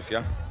be honest with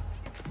you.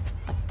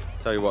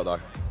 Tell you what, though.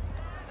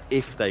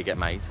 If they get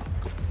made,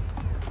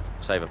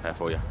 I'll save a pair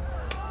for you.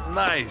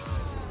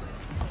 Nice.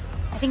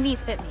 I think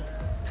these fit me.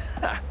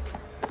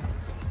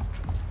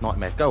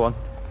 Nightmare, go on.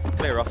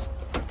 Clear off.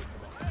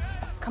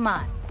 Come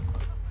on.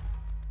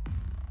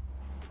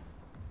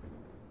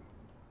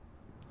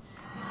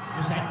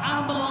 We zijn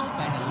aanbeland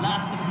bij de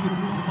laatste 4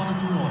 ploegen van het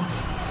toernooi.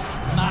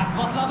 Maak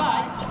wat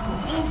lawaai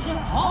voor onze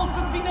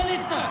halve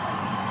finalisten.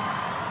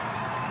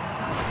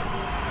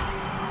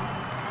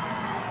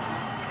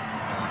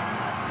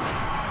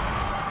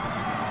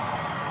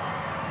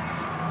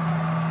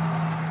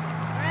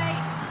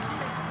 Right.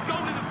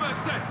 Goal in the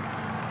first 10.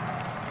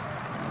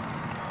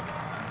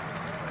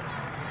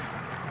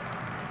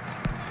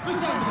 We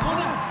zijn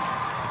begonnen.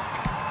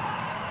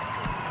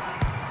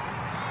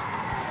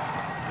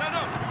 No,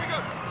 here we go.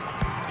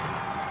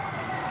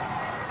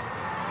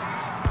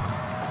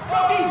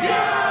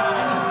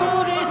 En de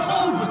score is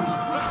geopend.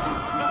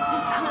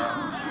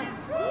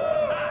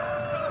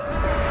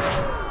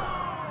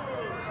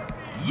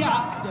 Ja,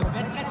 de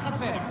wedstrijd gaat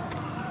verder.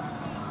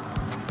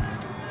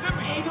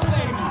 1-1.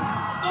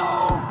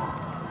 Oh,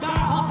 daar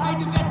had hij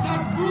de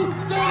wedstrijd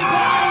moeten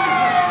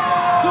beëindigen.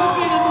 De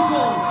winnende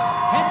goal.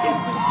 Het is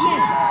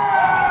beslist.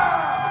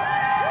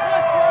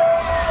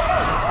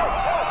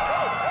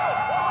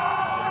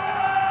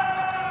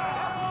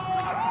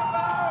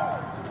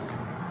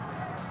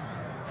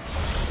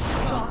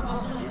 Dat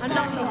was een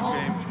sterke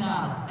halve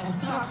finale. En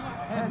straks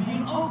hebben we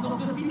hier ook nog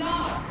de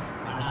finale.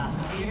 Maar laten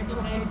we eerst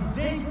nog even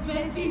deze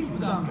 2 teams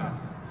bedanken.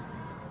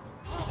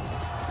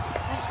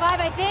 That's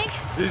 5, I think.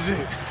 Is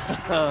it?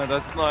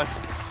 That's nice.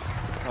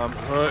 I'm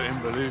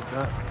hurting, believe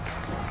that.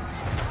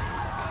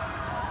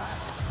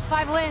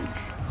 5 wins.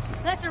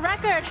 That's a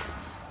record.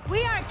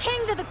 We are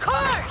kings of the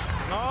court.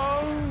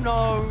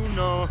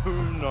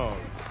 No.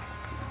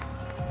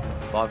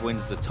 5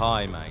 wins is a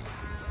tie, mate.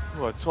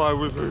 What, tie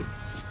with who?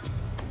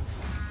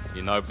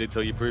 You nobody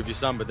till you prove you're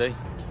somebody.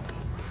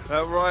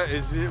 That right,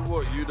 is it?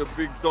 What, you the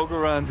big dog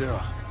around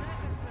here?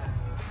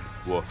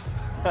 Woof.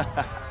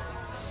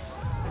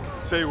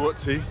 Tell you what,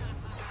 T.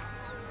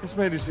 Let's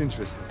make this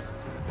interesting.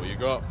 What you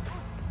got?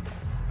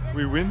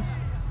 We win,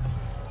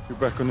 we're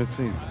back on the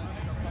team.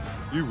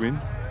 You win,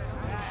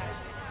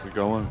 we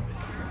go on.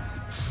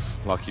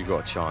 Like you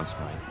got a chance,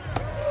 mate.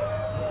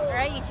 All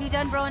right, you two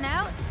done broing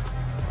out?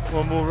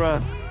 One more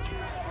round.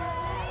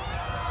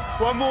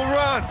 One more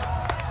round!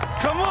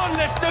 Come on,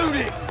 let's do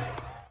this!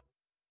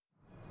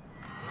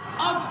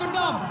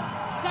 Amsterdam,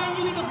 zijn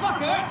jullie nog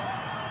wakker?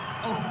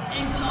 Over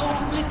enkele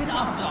ogenblikken de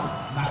aftrap.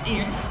 Maar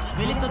eerst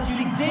wil ik dat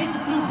jullie deze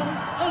ploegen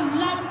een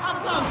luid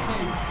applaus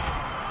geven.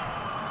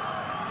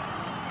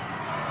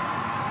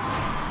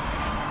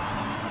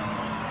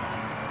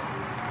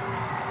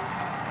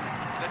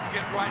 Let's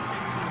get right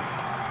into it.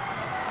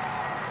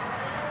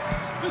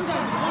 We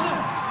zijn begonnen.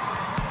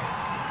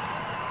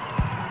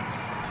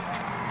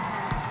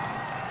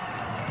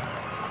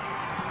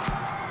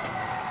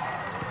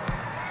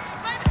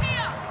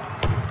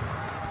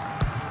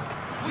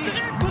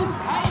 Weer moet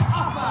hij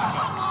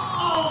afwagen.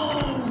 Oh,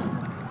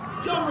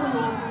 jammer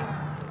joh.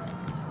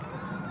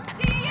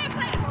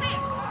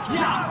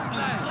 Ja, een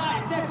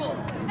fraaie tackle.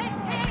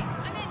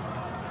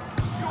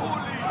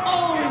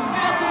 Oh,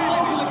 wat een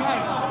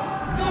mogelijkheid.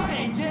 Nog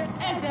eentje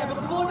en ze hebben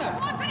gewonnen.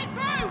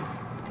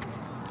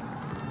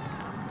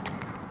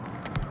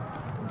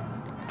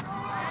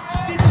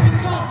 Dit is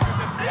een kans.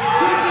 De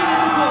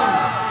winnende goal.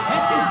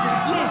 Het is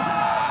beslist.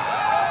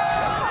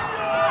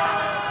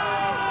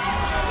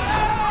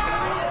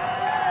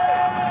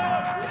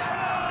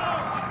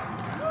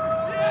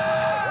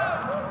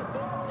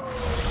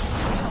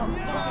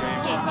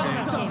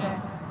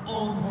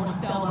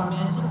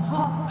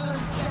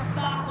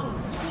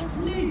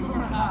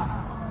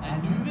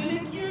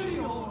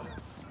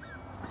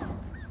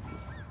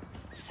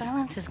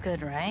 Silence is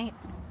good, right?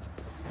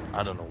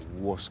 I don't know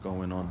what's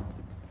going on.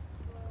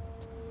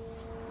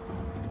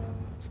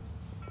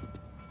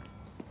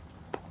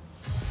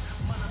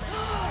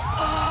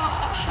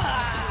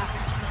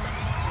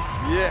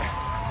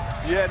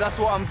 Yeah, that's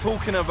what I'm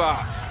talking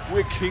about.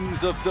 We're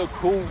kings of the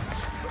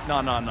court.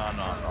 No.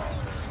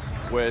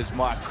 Where's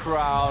my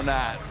crown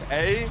at,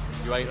 eh?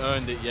 You ain't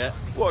earned it yet.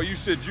 Well, you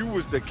said you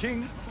was the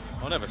king.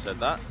 I never said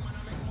that.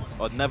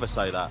 I'd never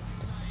say that.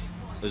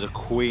 There's a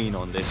queen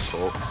on this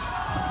court.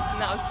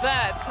 Now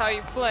that's how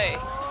you play.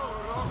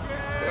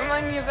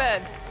 Remind me of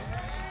Ed.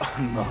 Oh,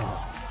 no.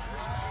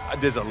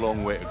 There's a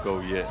long way to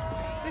go yet.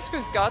 This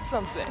crew's got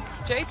something.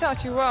 Jay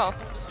taught you well.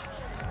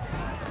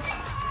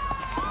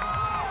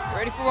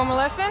 Ready for one more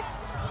lesson?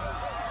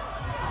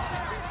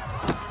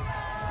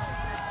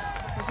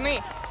 With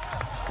me.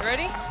 You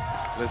ready?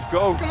 Let's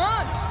go. Come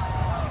on!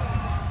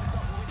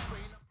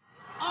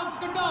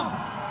 Amsterdam,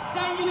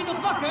 zijn jullie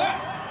nog wakker?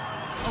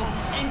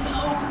 Over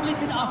enkele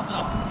ogenblikken de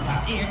aftrap.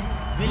 Maar eerst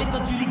wil ik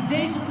dat jullie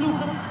deze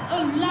ploegen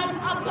een luid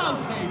applaus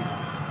geven.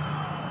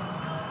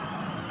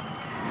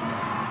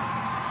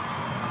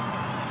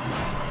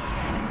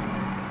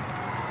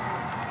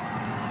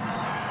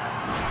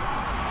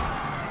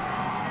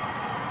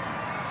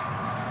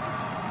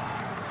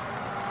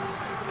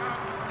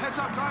 Heads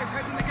up, guys.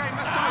 Heads in the game.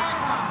 Let's go.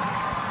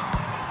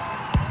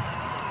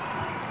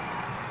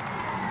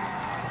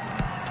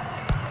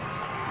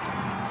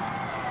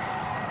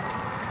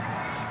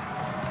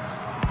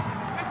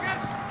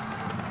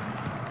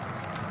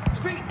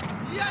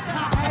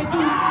 Gaat hij het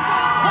doen?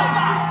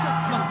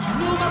 Hoppa! Mag die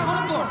nul maar van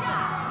het bord.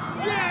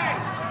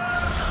 Yes!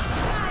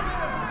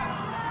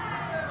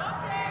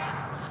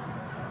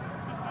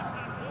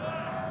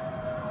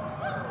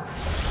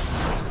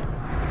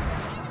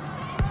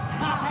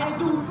 Gaat hij het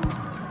doen?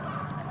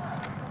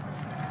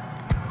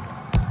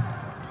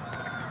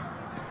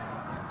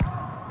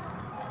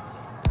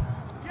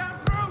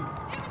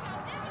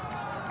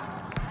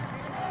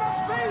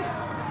 Must be.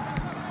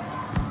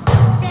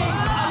 Kijk,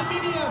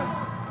 aluminium!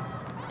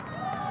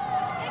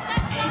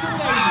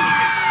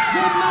 We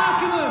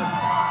maken hem!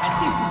 Het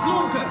is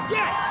beklonken!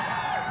 Yes!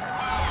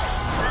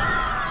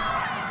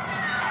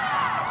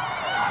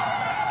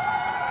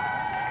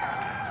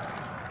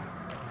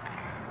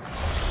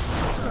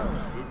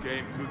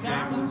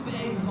 Daar moeten we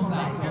even van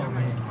bij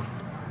komen.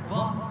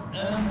 Wat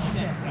een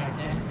wedstrijd,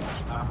 zeg.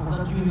 Maar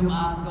voordat jullie hem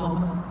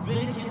aankomen, wil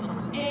ik je nog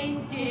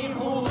één keer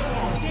horen.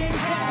 Dit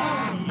is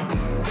hier.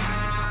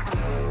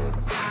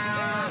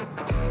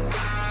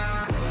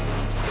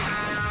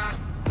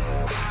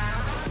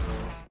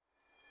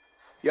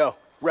 Yo,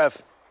 Rev.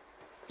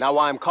 Not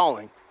why I'm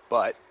calling,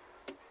 but...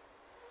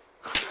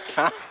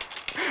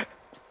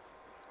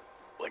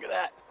 Look at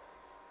that.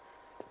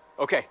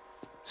 Okay,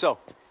 so,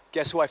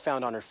 guess who I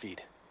found on her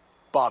feed?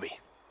 Bobby.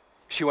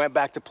 She went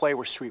back to play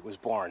where Street was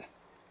born.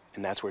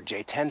 And that's where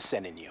J10's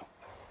sending you.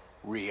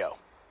 Rio.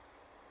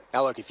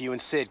 Now look, if you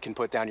and Sid can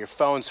put down your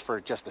phones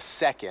for just a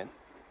second,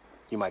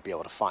 you might be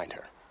able to find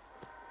her.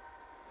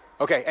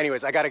 Okay,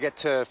 anyways, I gotta get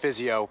to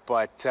physio,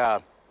 but,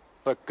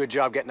 look, good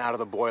job getting out of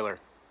the boiler.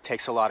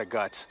 Takes a lot of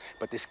guts,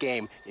 but this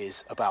game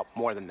is about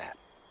more than that.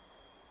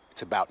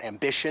 It's about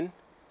ambition,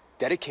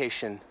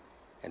 dedication,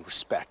 and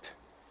respect.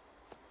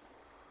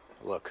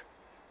 Look,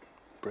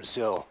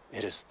 Brazil,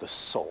 it is the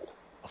soul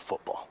of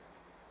football.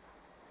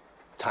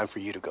 Time for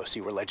you to go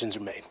see where legends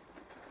are made.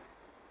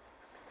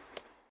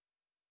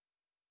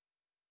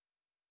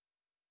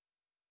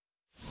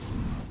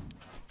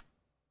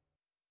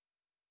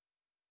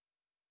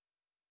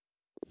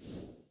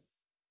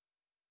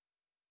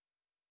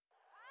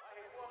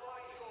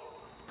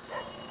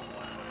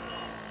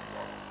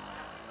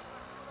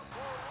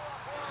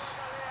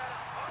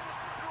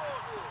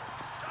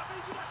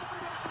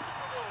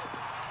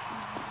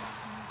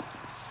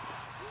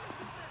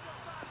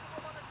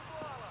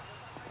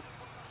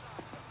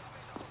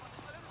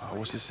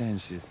 What's it saying,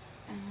 Sid?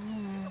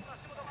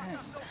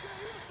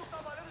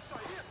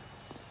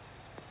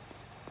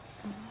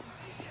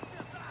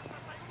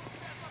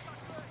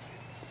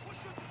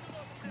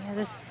 Yeah,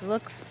 this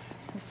looks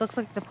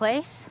like the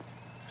place.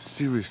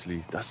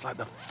 Seriously, that's like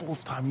the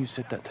 4th time you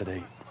said that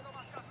today.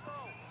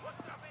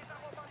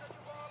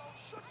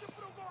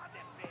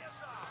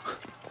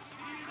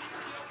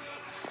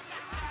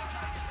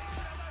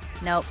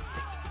 Nope.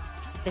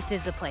 This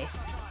is the place.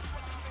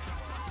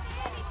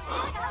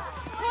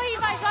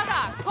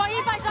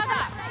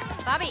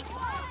 Bobby!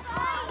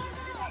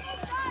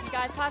 You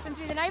guys passing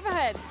through the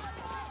neighborhood?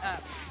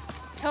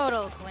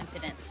 Total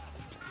coincidence.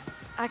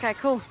 Okay,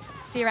 cool.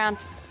 See you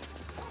around.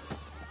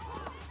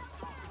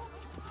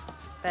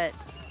 But,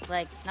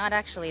 like, not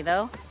actually,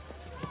 though.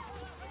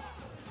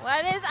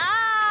 What is up?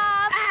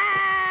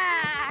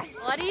 Ah!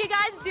 What are you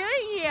guys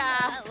doing here?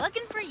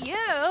 Looking for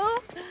you.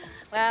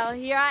 Well,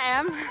 here I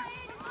am.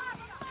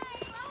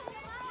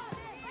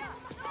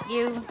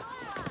 You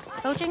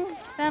coaching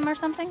them or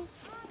something?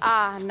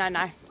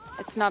 No.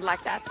 It's not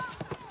like that.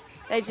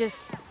 They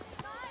just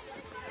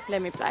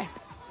let me play.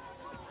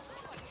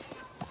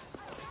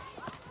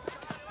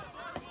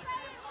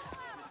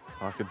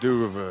 I could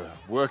do with a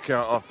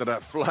workout after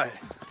that flight.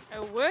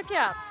 A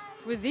workout?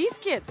 With these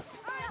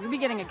kids? You'll be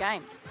getting a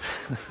game.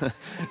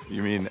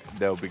 You mean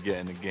they'll be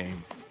getting a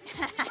game?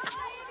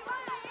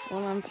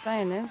 All I'm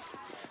saying is,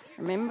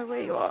 remember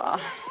where you are.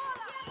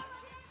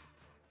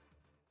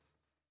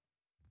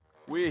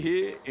 We're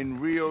here in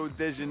Rio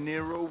de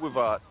Janeiro with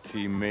our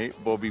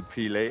teammate, Bobby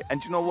Pele.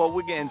 And you know what?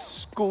 We're getting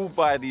schooled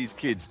by these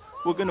kids.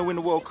 We're going to win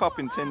the World Cup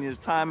in 10 years'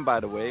 time, by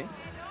the way.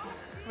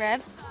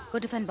 Rev, go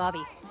defend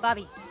Bobby.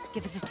 Bobby,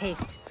 give us a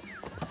taste.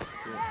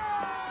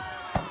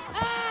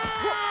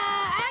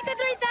 Anchor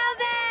 3000!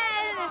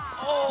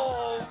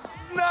 Oh,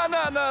 no.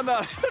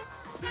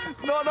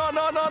 No,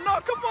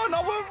 come on,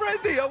 I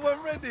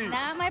wasn't ready.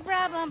 Not my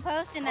problem,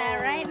 posting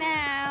that right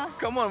now.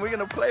 Come on, we're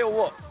going to play or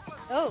what?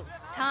 Oh,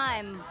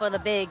 time for the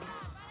big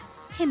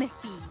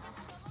Timothy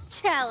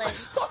challenge.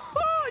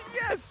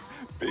 Yes,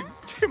 big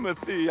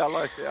Timothy, I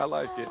like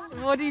it.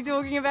 What are you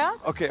talking about?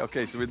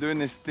 Okay, so we're doing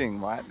this thing,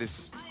 right?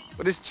 This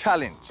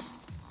challenge.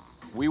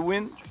 We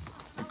win,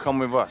 you come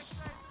with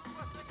us.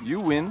 You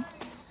win,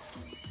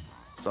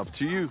 it's up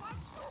to you.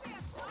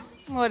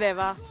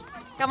 Whatever.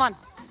 Come on,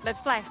 let's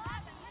play.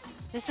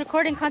 This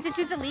recording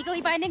constitutes a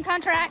legally binding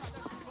contract.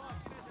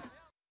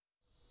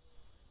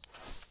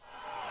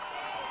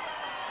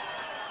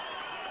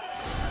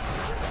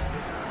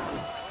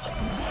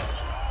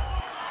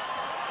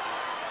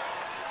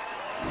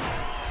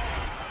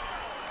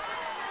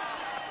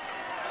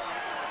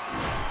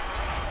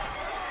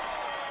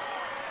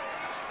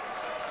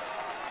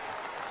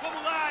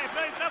 Vamos lá,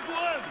 Efraim, tá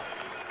voando!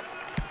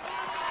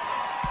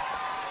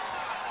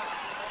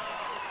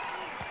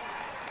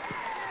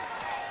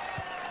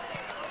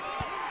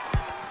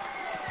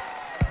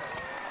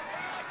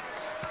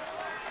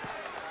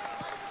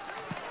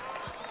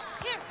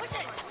 Here, push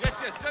it.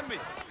 Yes, send me.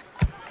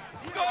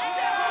 Go!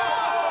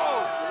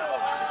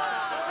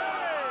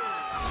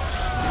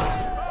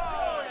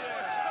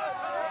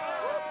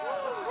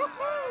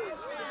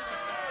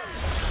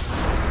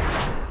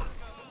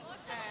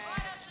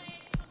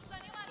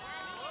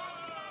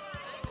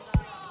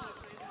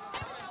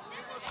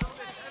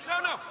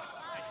 No.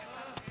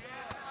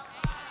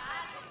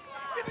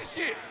 Finish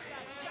it.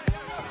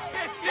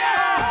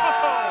 Yes.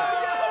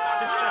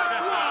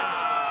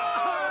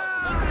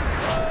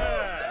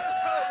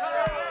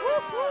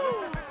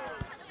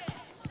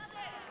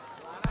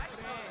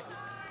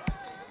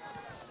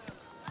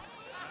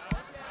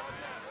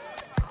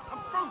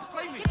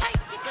 Get tight,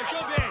 get tight.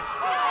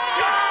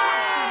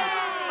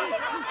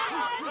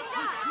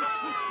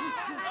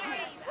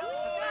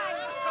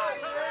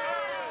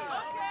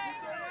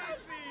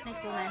 Nice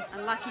goal, man.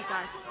 Unlucky,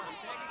 guys.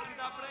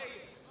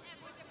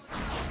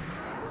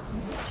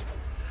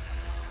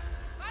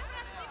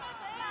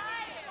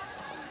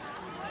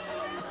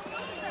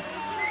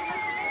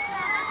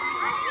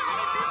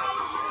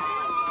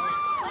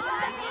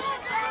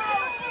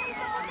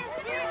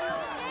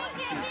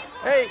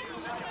 Hey!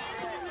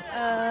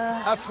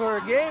 Up for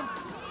a game?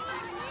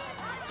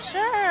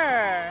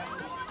 Sure.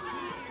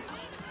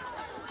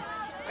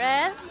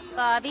 Rev,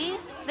 Bobby,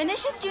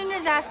 Vinicius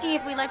Jr.'s asking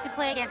if we'd like to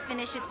play against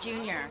Vinicius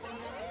Jr.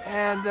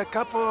 And a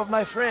couple of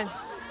my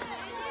friends.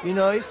 You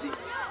know Izzy?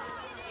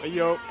 Hey,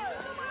 yo.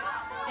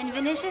 And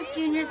Vinicius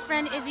Jr.'s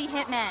friend Izzy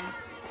Hitman.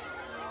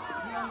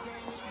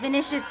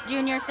 Vinicius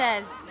Jr.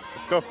 says.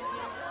 Let's go.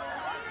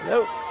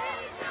 Hello.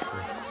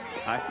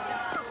 Hi,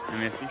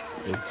 I'm Essie.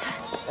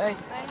 Hey.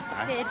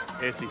 Hi. Sid.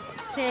 Essie.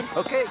 Sid.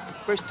 Okay,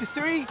 first to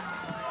three.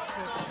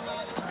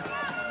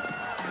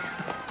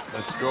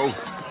 Let's go.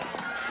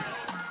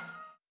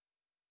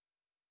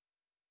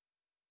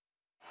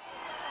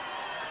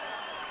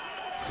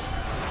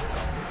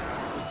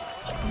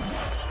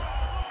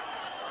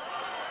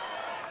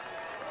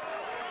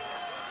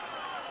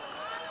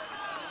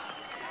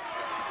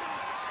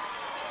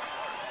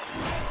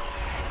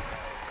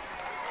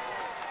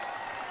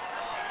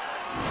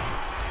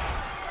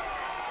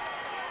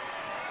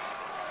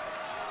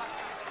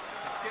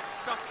 Get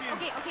stuck in.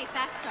 Okay,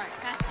 fast start.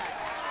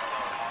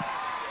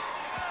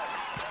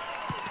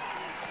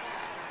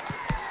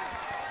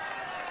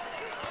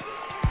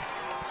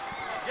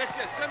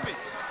 Yes, send me.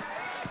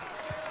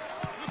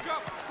 Look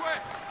up,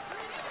 square.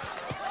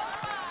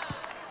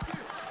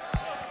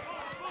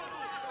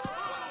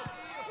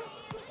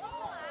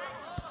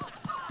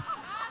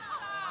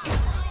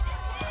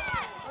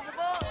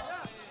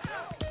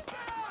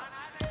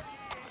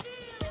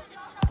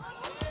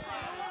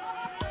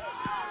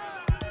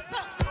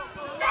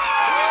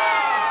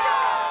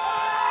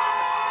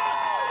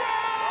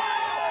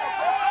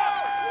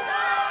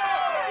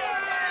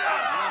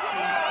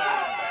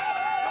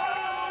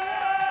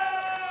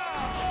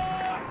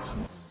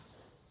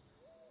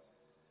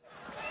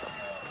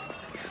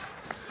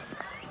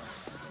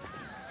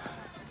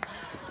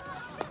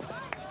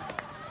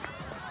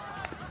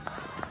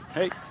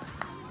 Hey,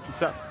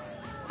 what's up?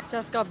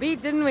 Just got beat,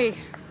 didn't we?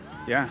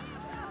 Yeah.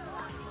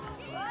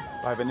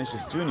 By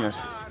Vinicius Jr.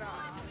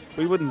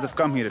 We wouldn't have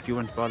come here if you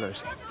weren't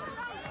ballers.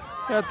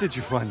 How did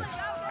you find this?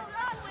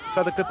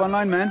 Saw the clip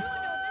online, man.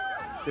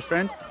 Your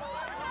friend?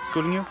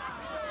 Schooling you?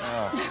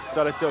 That's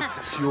all it took.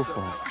 It's your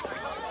fault.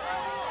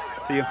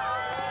 See you.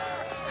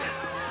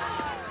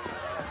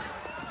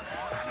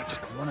 I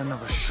just want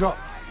another shot.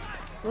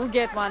 We'll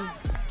get one.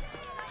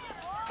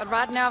 But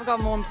right now I've got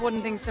more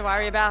important things to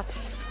worry about.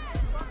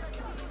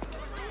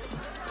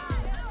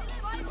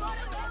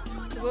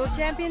 The World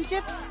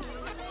Championships?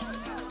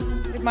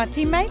 With my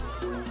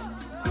teammates?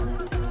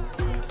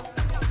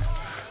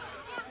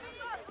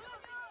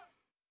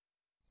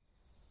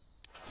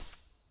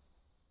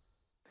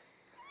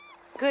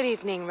 Good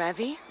evening,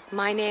 Revy.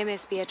 My name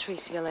is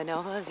Beatrice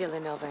Villanova of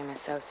Villanova &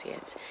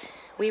 Associates.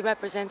 We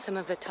represent some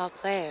of the top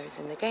players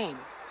in the game.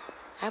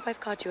 I hope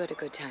I've caught you at a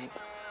good time.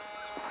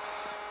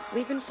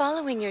 We've been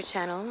following your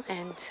channel,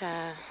 and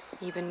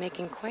you've been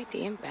making quite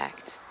the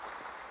impact.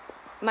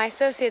 My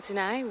associates and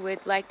I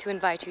would like to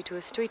invite you to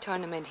a street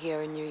tournament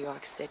here in New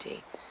York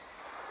City.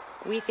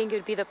 We think it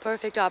would be the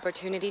perfect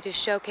opportunity to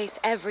showcase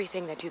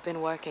everything that you've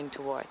been working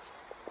towards.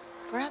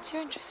 Perhaps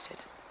you're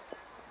interested.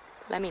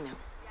 Let me know.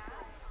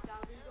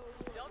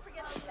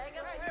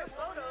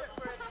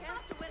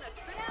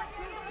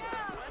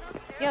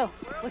 Yo,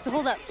 what's the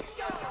holdup?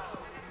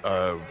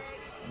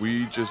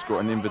 We just got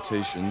an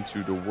invitation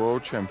to the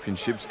World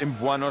Championships in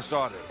Buenos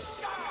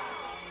Aires.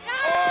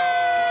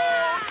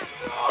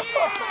 Oh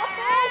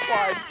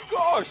my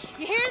gosh!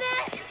 You hear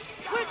that?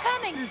 We're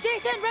coming!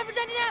 J10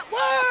 representing that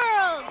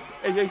world!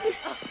 Hey, hey,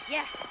 Oh,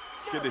 yeah.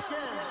 get this.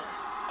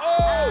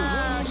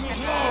 Oh,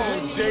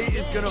 Jay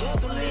is gonna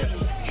flip.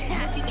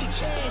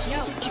 Yo,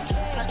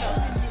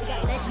 we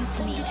got legends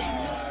to meet.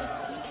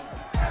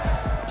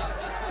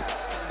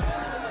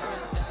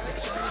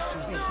 To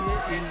be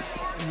here in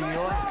New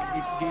York,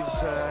 it gives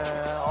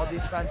all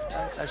these fans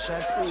a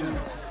chance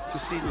to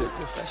see the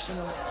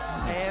professional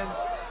and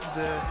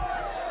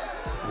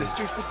the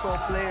street football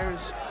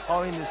players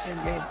all in the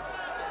same game.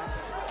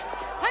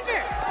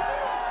 Hunter!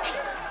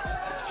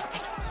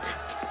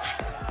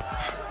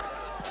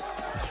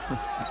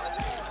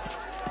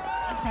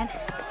 Thanks, man.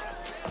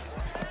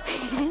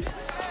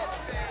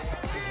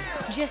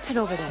 Just head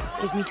over there.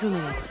 Give me 2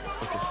 minutes.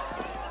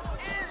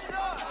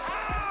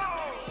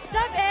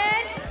 Sup,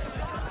 Ed?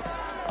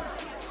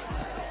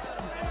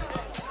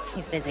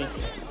 He's busy.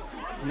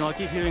 You know, I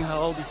keep hearing how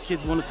all these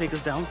kids want to take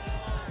us down.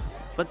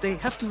 But they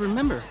have to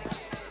remember,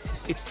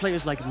 it's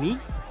players like me,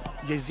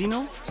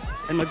 Yezino,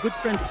 and my good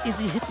friend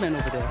Izzy Hitman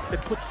over there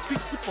that put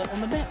street football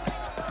on the map.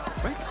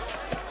 Right?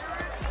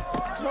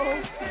 No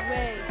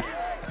way.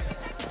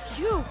 It's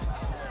you.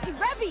 Hey,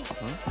 Revy.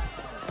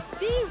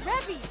 The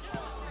Revy.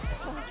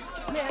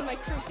 Oh, man, my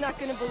crew's not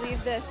gonna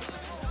believe this.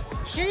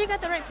 Sure you got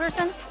the right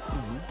person?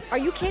 Are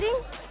you kidding?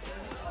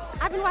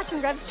 I've been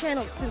watching Rev's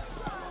channel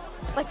since,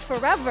 like,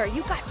 forever.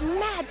 You got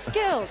mad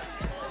skills.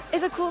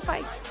 It's a cool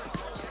fight.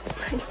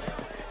 Nice.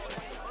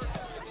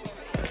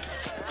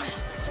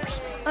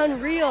 Sweet.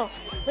 Unreal.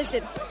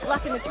 Listen,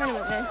 luck in the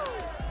tournament, man.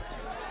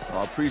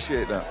 I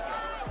appreciate that.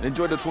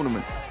 Enjoy the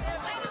tournament.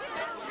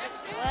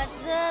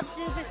 What's up,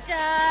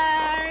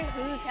 superstar?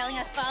 Who's telling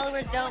us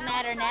followers don't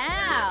matter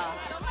now?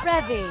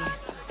 Revy,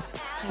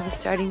 I was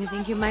starting to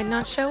think you might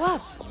not show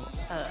up.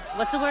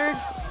 What's the word?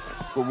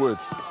 What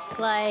words?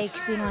 Like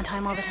being on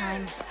time all the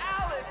time.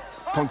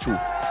 Punctual.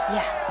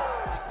 Yeah.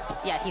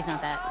 Yeah, he's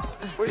not that.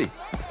 Wait.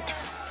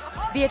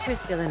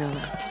 Beatrice Villanova,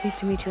 pleased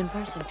to meet you in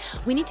person.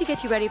 We need to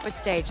get you ready for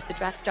stage. The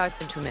draft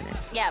starts in 2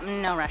 minutes. Yeah,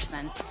 no rush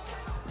then.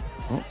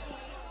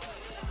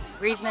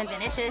 Griezmann,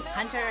 Vinicius,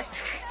 Hunter.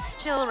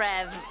 Chill,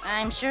 Rev.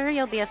 I'm sure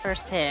you'll be a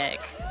first pick.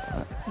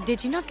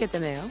 Did you not get the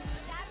mail?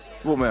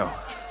 What mail?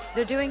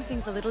 They're doing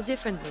things a little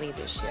differently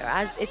this year.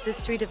 As it's a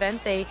street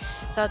event, they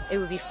thought it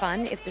would be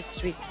fun if the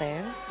street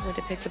players were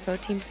to pick the pro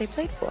teams they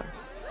played for.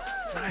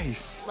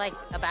 Nice. Like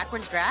a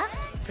backwards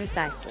draft?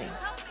 Precisely.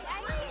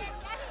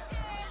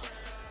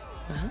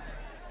 Well,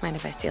 mind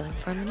if I steal him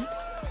for a minute?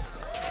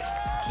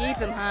 Keep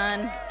him,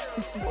 hon.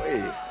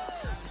 Wait.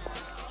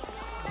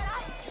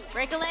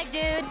 Break a leg,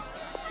 dude.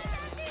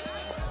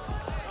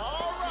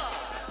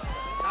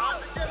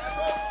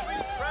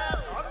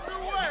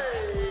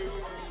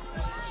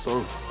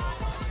 So.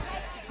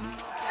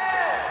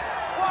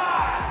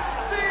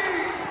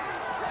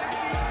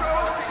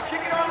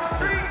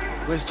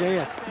 Where's Jay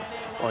at?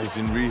 Oh, he's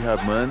in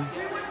rehab, man.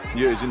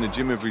 Yeah, he's in the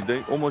gym every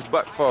day. Almost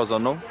back far as I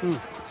know.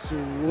 So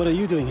what are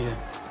you doing here?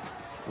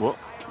 What?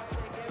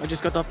 I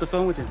just got off the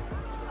phone with him.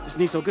 Isn't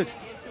he so good?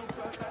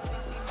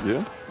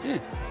 Yeah? Yeah.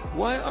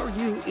 Why are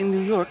you in New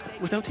York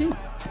without him?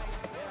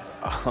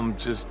 I'm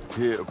just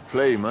here to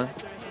play, man.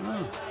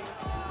 Oh.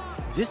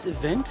 This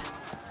event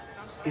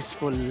is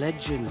for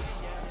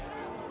legends.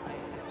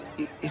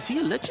 Is he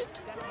a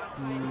legend?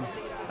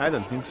 I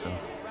don't think so.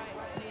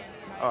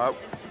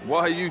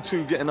 Why are you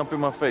two getting up in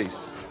my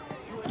face?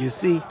 You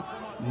see,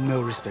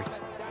 no respect.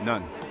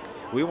 None.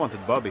 We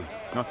wanted Bobby,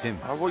 not him.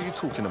 What are you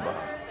talking about?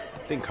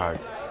 Think hard.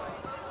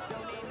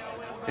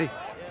 Hey,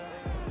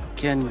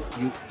 can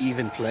you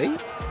even play?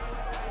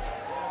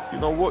 You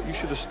know what? You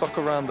should have stuck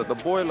around at the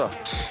boiler.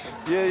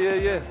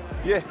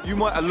 Yeah, you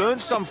might have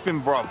learned something,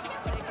 bruv.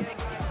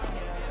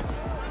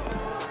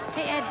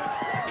 Hey, Ed.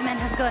 Hey, man,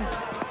 how's it going?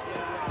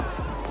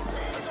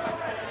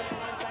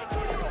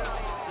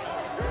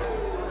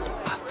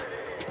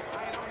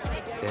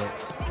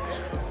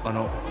 I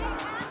know.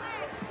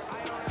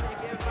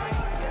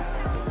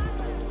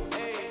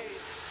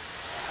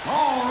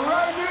 All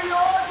right, New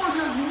York, we're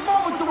just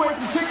moments away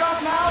from kickoff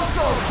now,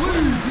 so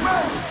please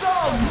make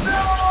some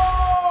noise!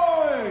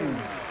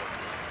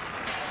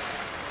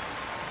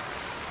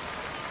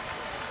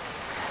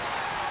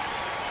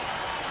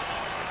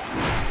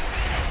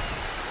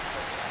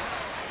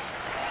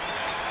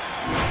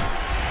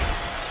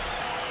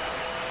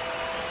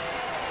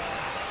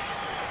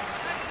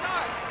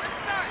 Let's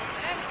start,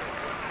 man.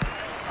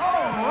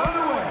 Oh, we're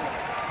underway.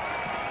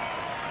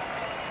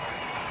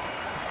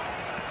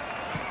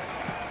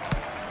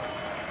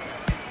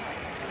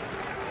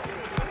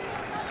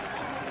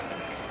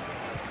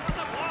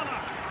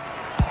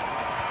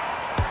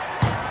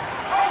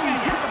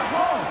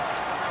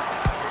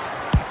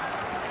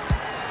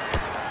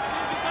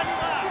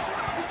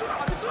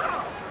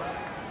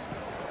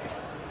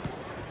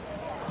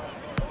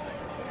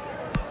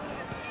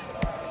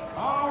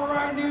 All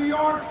right, New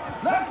York,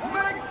 let's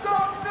make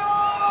some noise!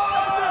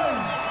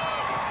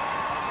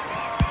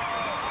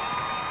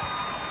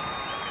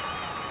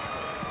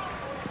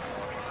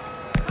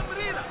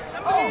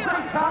 Oh,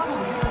 great tackle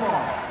to get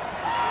ball.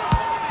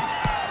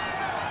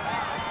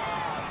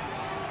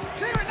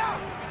 Clear it now!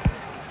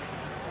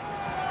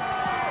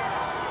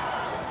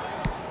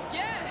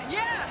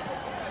 Yeah!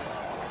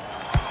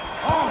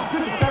 Oh,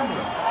 good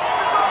defender.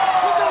 Oh,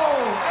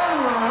 and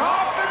we're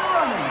off and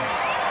running.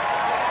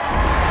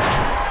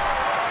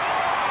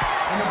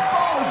 And the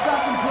ball is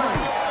back in play.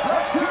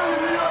 Let's hear the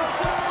New York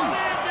City.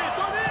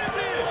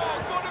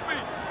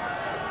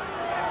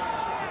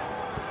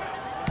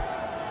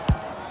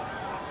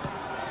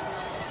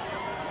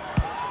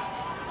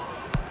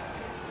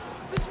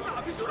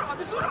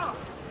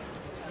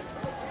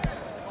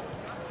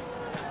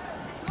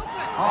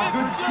 Oh,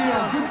 good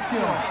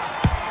skill.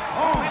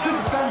 Oh, good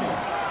defending.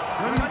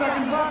 30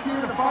 seconds left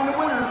here to find a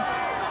winner.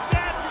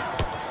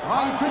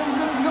 Oh, you could be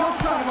missing those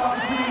kind of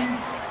opportunities.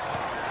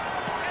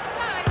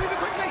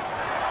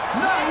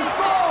 Nice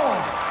goal!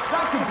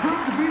 That could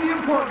prove to be the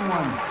important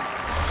one.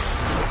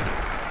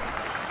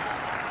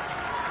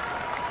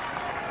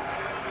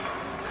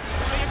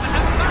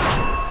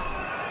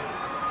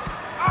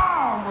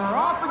 Oh, we're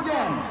off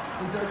again.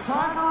 Is there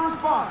time for a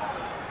response?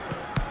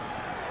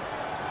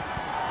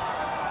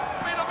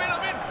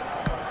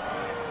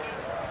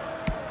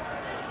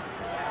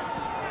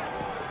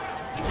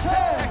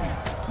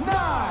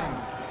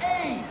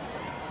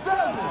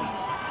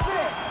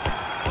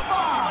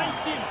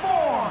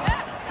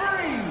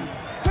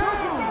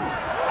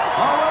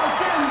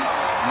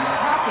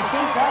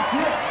 That's it.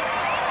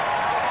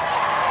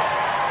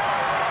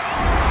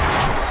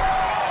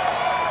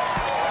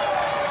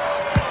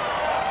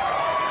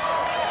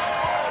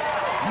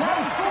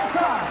 Nice full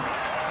time.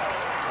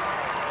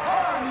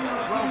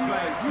 Well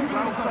played.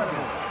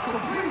 Incredible. So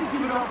please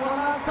give it up one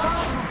last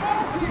time for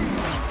both teams.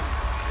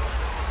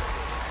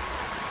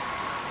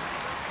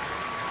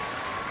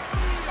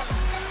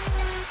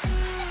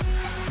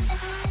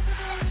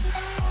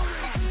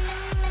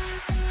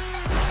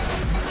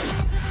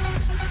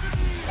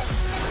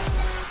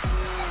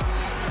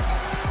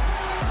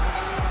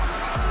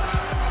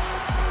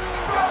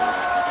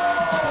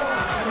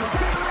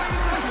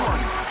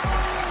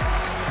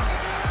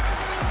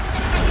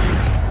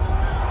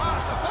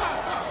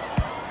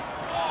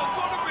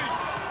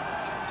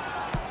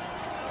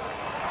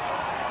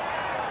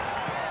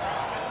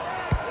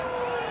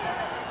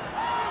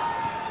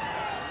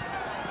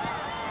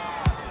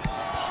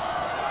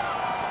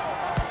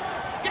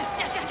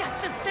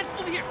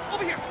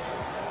 Over here.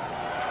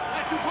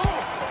 That's a goal.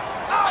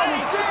 Oh,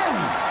 it's in.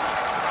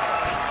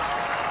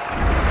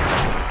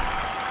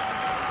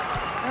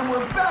 And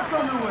we're back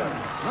underway.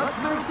 Let's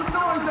make some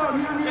noise out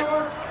here, New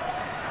York.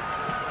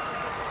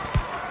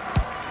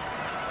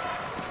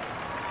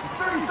 There's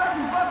 30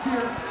 seconds left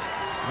here.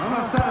 I'm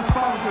not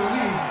satisfied with their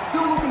lead.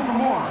 Still looking for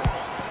more.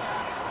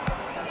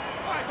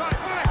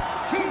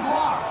 Key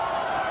block.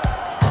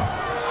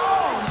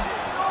 Oh,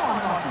 so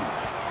unlucky.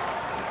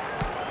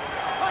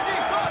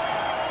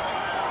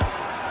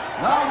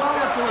 Well,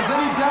 if there was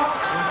any doubt,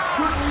 there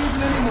certainly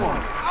isn't anymore.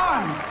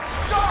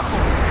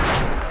 Unstoppable!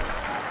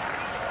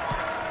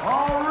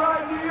 All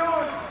right, New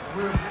York,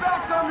 we're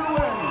back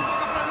underway.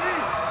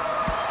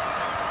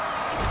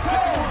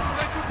 10,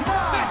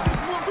 9,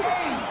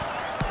 8,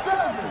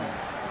 7,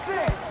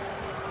 6,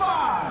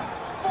 5,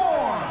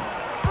 4,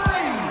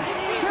 3,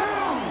 2,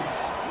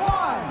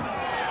 1.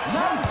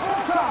 Nice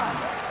full time.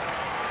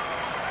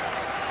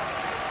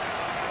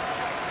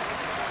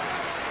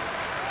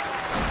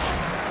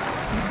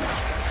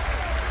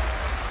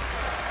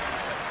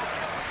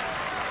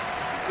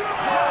 Good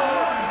play.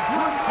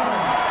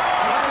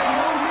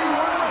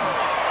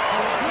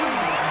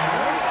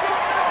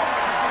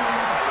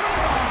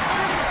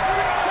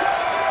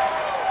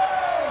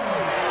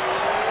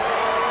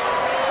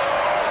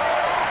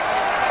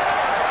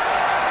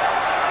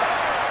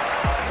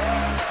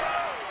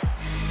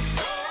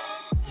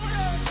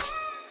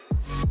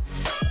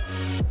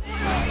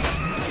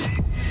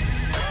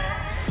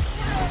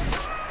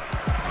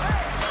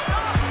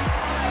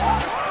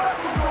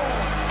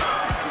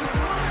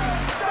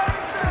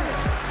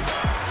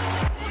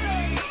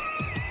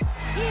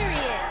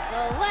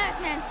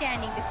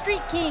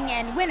 king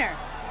and winner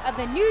of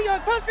the New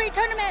York Pro Street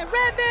Tournament,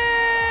 Revy!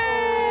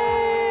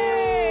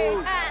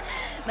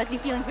 Must be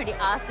feeling pretty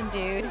awesome,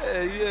 dude.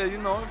 Yeah, you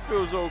know, it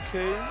feels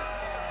okay.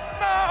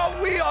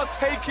 Nah, we are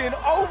taking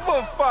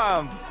over,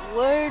 fam!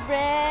 Word,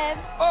 Rev.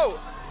 Oh,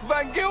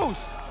 Van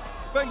Gils!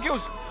 Van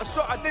Gils,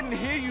 I didn't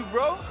hear you,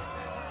 bro.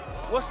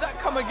 What's that,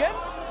 come again?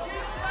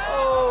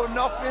 Oh,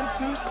 nothing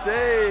to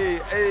say.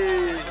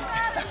 Hey.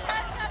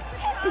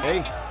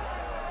 Hey.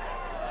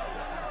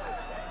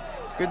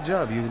 Good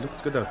job, you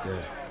looked good out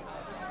there.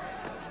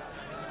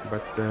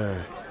 But,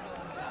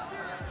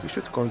 you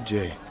should call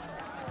Jay.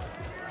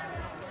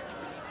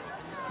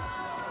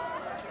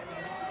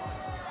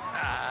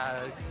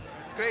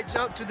 Great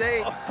job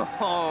today.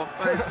 Oh,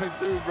 thank you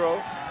too, bro.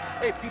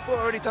 Hey, people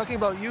are already talking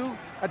about you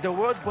at the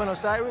World's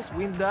Buenos Aires.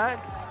 Win that.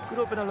 Could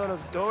open a lot of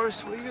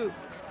doors for you.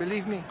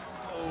 Believe me.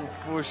 Oh,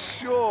 for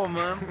sure,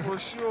 man, for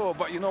sure.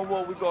 But you know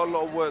what? We got a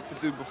lot of work to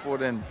do before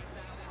then.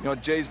 You know,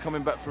 Jay's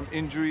coming back from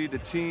injury, the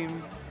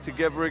team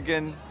together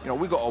again. You know,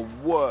 we got to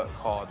work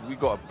hard. We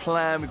got to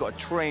plan, we got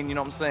to train, you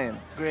know what I'm saying?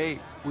 Great.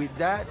 With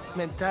that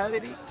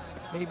mentality,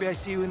 maybe I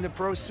see you in the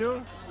pro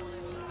soon.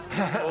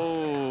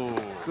 Oh.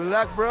 Good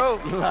luck, bro.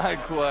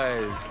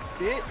 Likewise.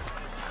 See it?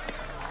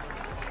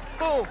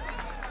 Boom.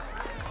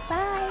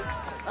 Bye.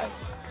 Bye.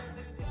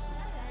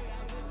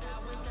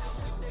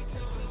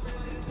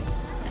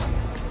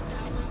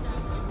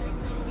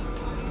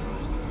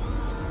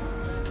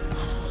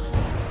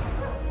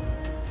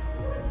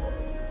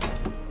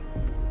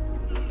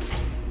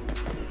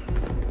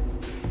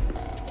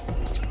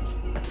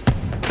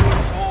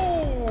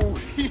 Oh,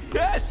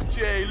 yes,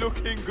 Jay,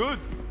 looking good.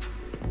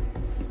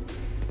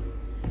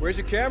 Where's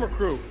your camera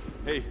crew?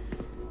 Hey,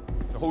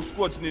 the whole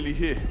squad's nearly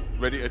here,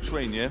 ready to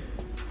train, yeah?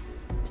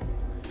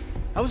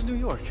 How was New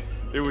York?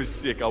 It was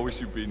sick. I wish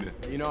you'd been there.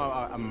 You know,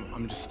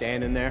 I'm just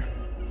standing there,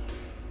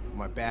 with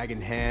my bag in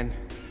hand,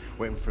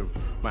 waiting for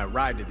my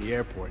ride to the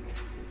airport.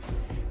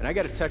 And I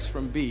got a text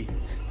from B,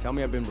 tell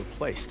me I've been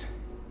replaced.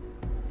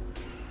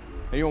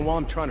 And you know, while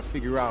I'm trying to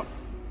figure out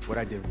what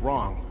I did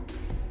wrong,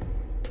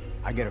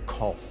 I get a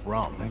call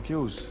from Van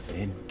Gils.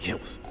 Van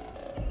Gils.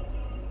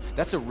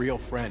 That's a real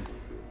friend.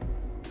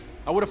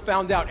 I would have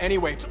found out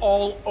anyway. It's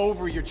all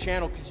over your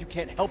channel because you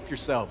can't help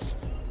yourselves.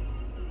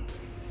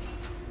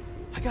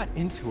 I got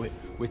into it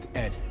with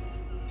Ed,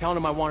 telling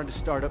him I wanted to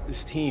start up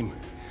this team.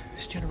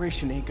 This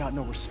generation ain't got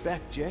no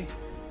respect, Jay.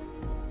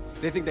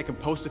 They think they can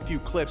post a few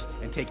clips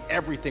and take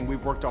everything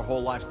we've worked our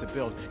whole lives to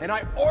build. And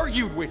I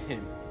argued with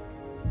him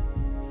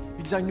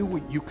because I knew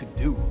what you could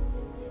do.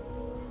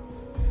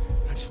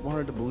 I just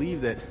wanted to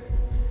believe that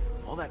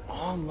all that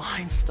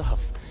online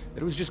stuff,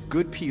 that it was just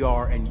good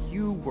PR and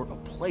you were a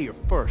player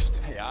first.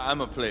 Hey,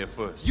 I'm a player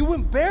first. You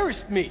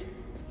embarrassed me!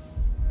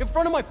 In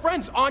front of my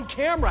friends, on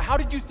camera. How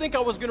did you think I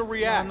was gonna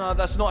react? No,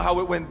 that's not how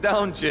it went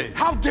down, Jay.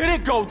 How did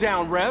it go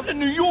down, Rev?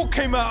 New York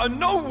came out of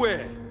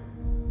nowhere!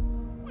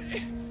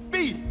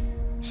 B,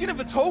 she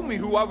never told me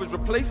who I was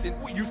replacing.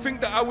 What, you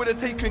think that I would have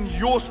taken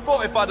your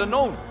spot if I'd have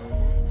known?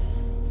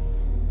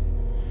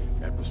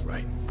 Ed was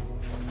right.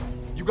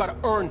 You gotta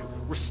earn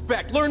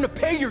respect. Learn to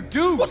pay your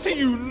dues. What do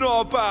you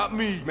know about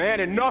me? Man,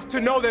 enough to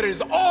know that it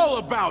is all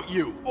about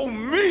you. Oh,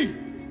 me?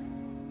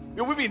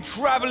 Yo, we've been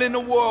traveling the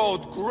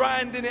world,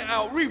 grinding it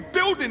out,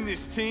 rebuilding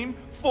this team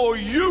for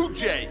you,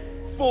 Jay.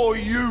 For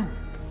you.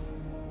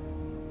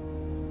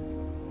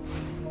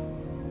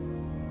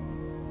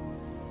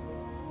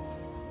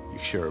 You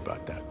sure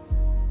about that?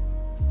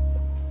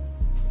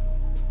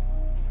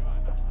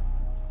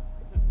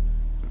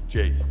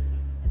 Jay.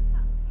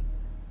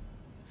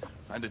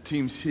 And the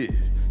team's here.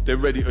 They're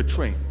ready to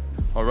train.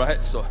 All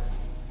right, so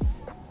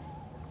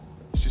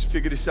let's just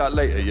figure this out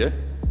later, yeah?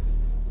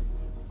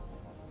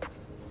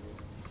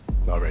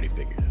 Already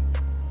figured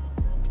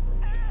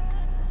out.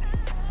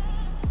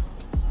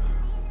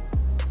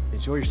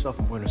 Enjoy yourself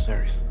in Buenos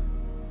Aires.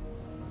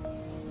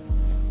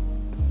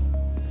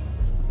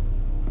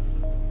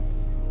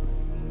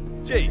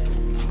 Jake.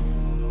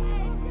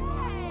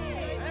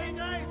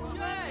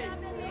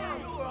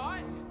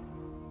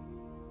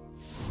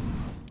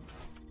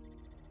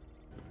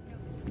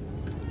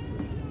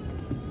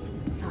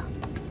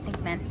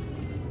 Thanks, man.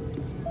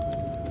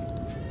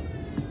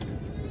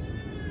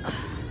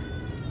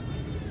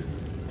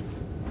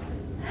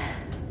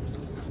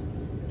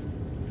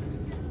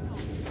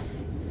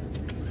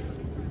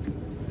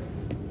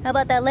 How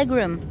about that leg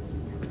room?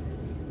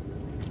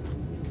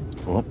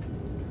 What?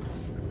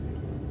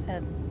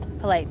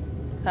 Polite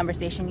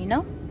conversation, you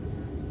know?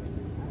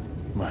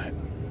 Right.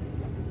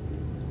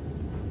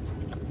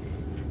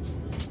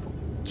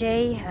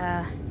 Jay,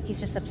 he's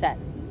just upset.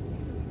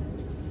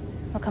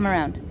 He'll come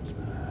around.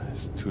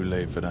 It's too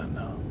late for that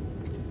now.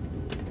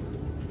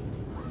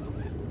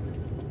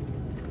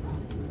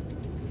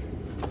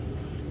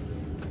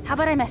 How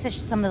about I message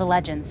some of the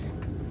legends?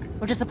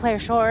 We're just a player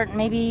short.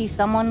 Maybe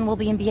someone will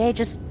be in BA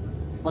just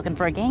looking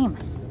for a game.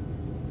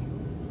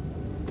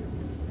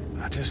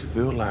 I just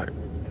feel like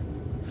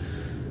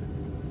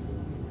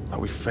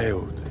we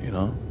failed, you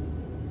know?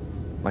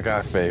 Like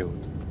I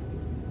failed.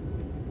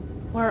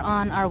 We're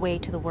on our way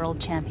to the World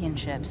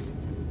Championships.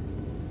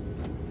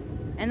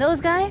 And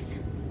those guys?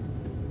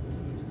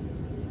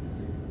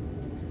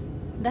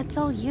 That's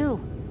all you.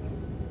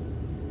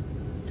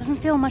 Doesn't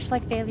feel much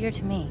like failure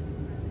to me.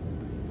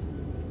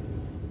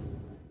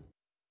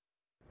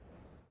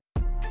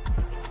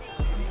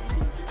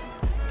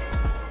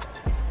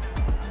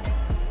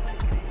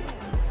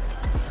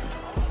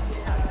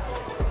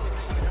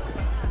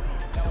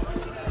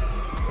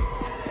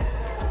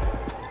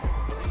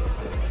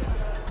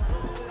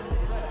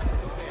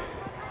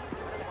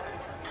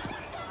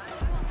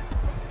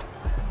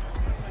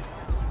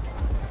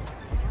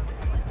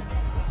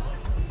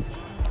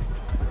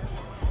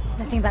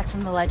 Nothing back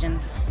from the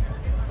legends.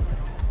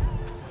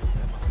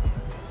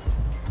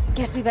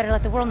 Guess we better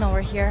let the world know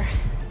we're here.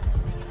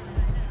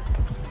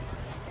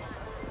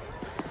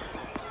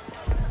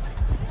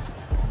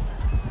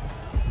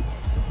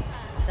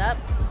 Sup?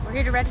 We're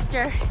here to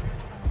register.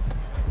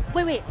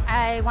 Wait,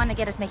 I want to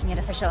get us making it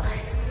official.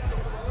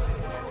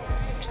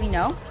 Actually,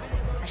 no.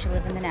 I should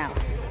live in the now.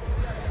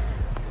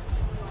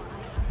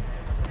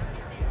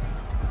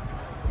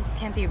 This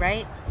can't be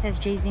right. It says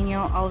Jay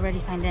Zinho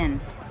already signed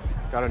in.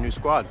 Got a new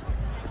squad.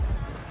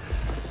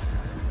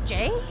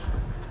 Jay?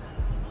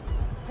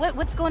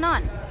 What's going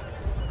on?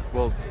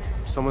 Well,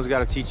 someone's got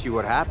to teach you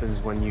what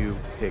happens when you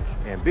pick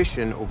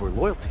ambition over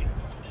loyalty.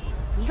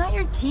 You got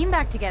your team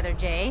back together,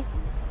 Jay.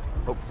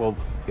 Oh, well,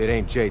 it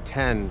ain't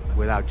J10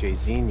 without Jay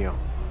Zinho.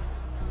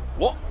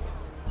 What?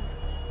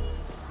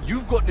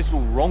 You've got this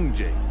all wrong,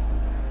 Jay.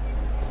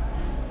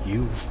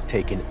 You've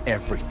taken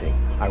everything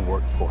I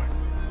worked for.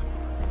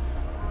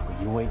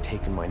 But you ain't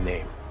taken my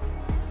name.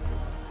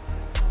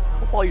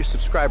 Hope all your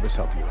subscribers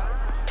help you out.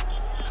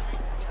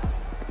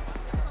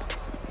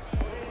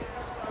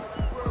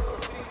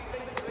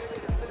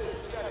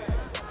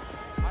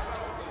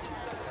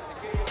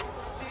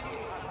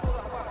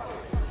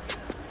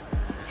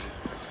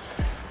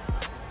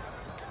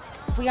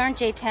 If we aren't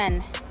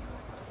J10,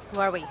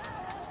 who are we?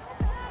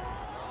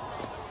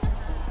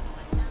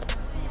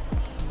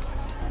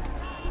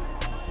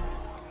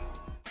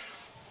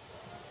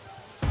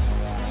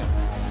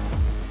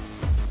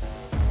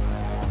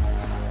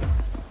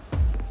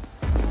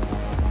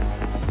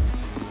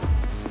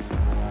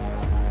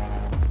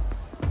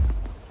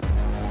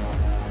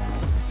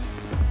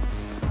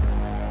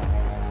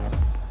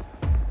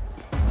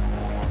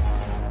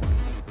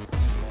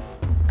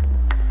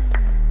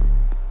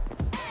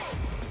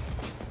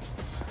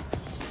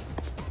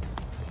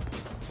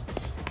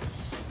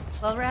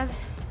 Well, Rev,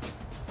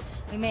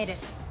 we made it.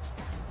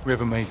 We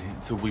haven't made it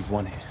until we've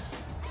won it.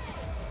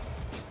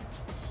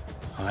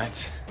 All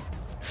right?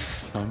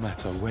 No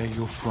matter where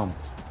you're from,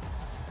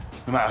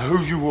 no matter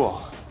who you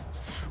are,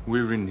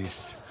 we're in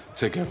this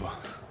together.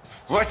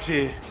 Right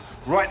here,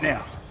 right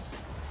now.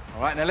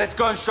 All right, now let's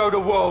go and show the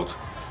world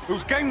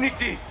whose game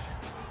this is.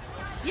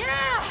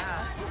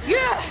 Yeah!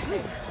 Yeah!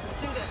 Let's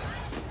do this.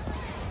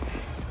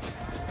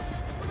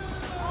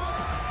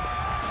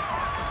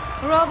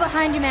 We're all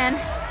behind you, man.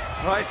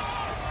 Right,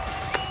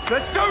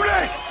 let's do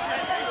this!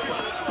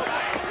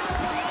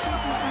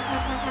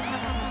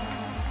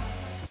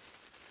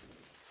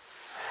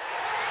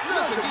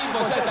 Los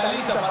equipos ya están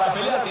listos para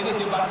pelear en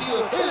este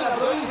partido en la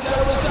provincia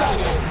de Buenos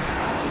Aires.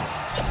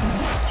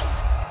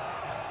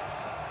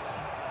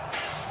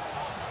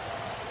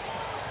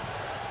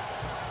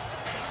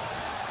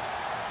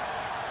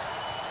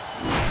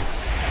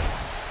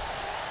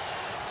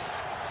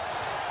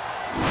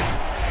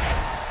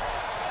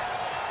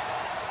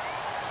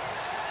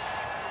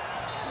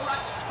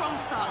 Strong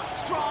start,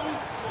 strong.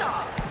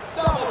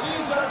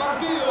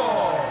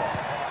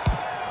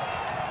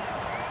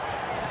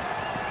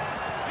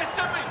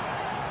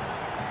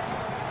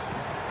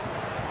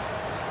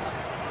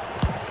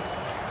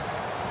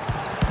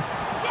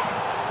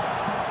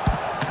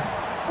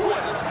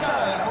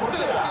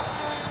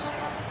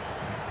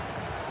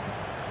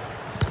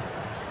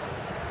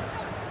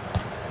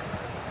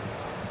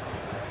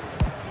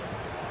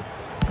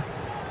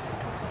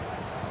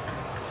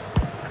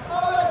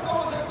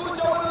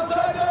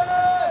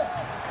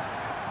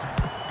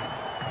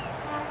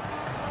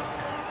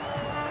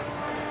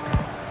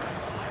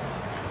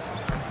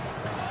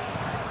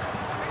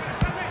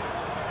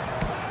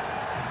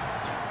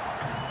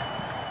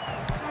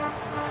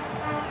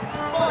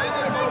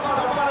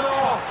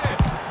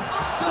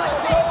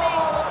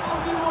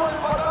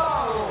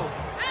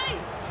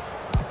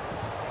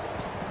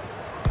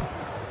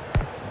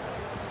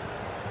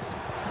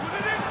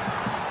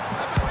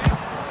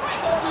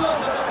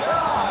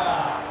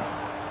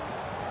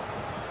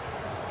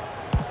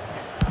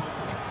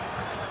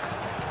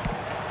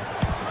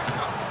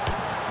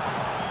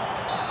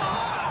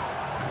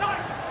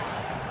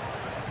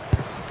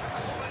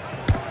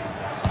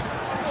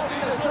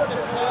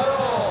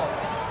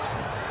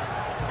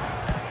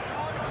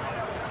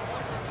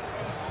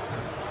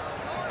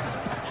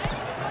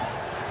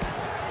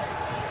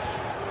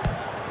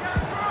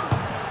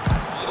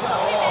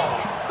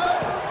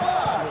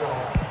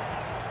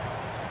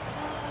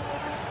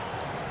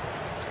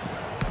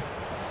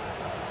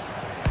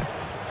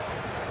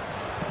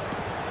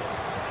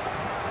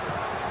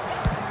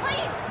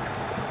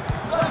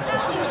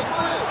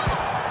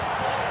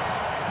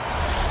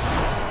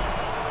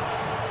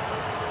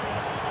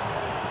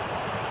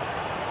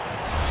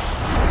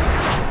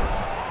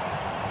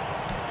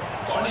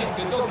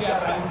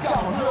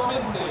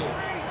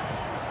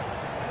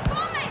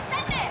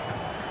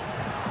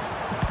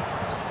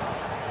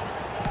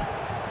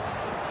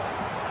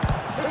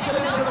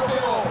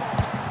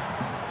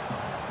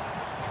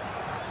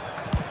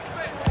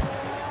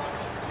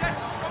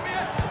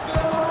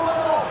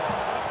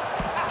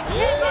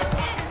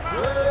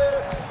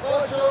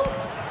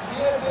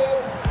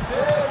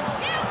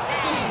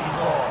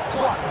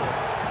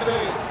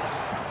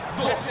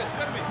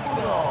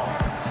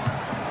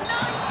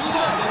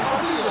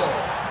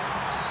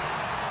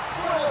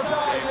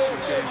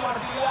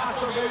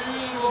 partidazo que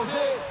vivimos,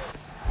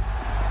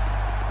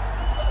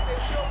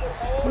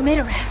 We made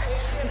a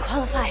ref. We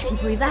qualified. Do you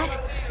believe that?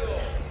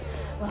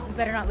 Well, we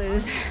better not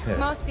lose.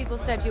 Most people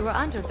said you were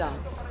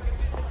underdogs.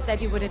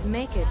 Said you wouldn't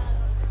make it.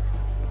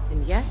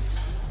 And yet,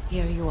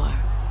 here you are.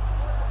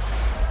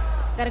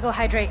 Gotta go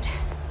hydrate.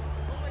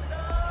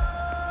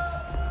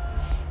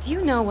 Do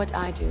you know what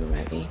I do,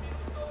 Revy?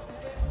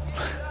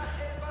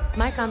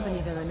 My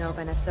company,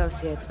 Villanova and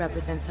Associates,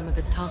 represents some of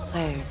the top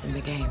players in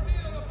the game.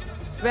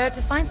 Rare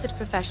to find such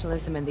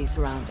professionalism in these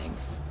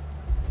surroundings.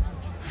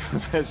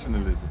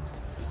 Professionalism.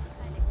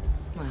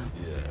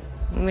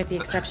 Well, with the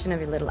exception of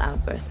your little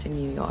outburst in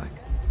New York.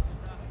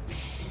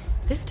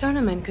 This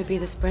tournament could be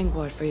the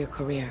springboard for your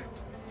career.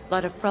 A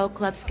lot of pro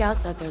club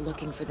scouts out there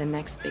looking for the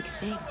next big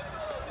thing.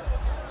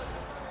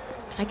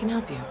 I can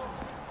help you.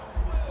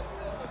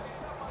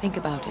 Think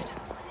about it.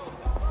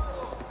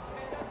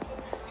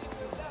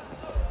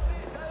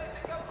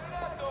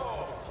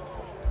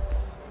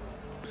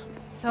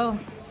 So,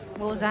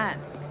 what was that?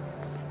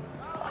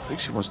 I think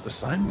she wants to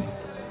sign me.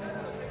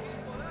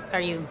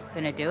 Are you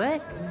gonna do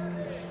it?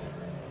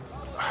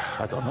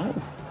 I don't know.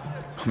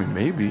 I mean,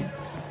 maybe.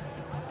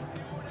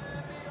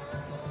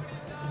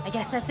 I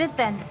guess that's it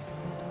then.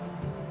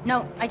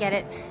 No, I get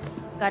it.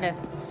 Gotta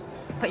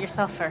put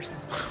yourself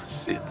first.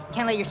 Sid.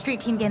 Can't let your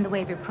street team get in the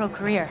way of your pro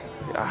career.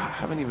 I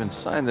haven't even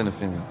signed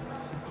anything.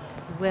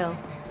 You will.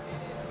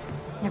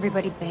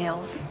 Everybody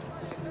bails.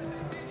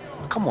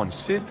 Come on,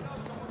 Sid.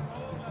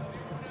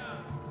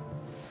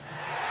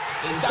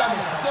 Estamos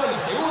a solo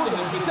segundos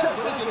de empezar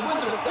con este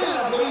encuentro en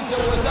la provincia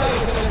de Buenos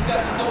Aires, en el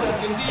territorio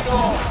argentino.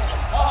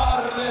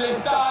 ¡Arde el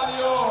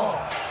estadio!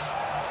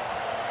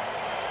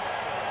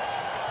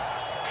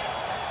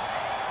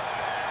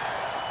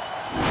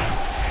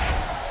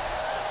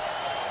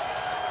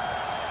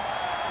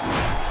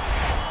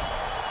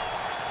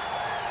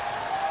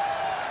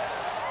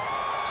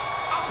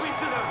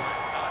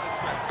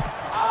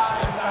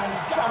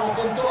 Arrancamos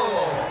con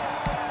todo.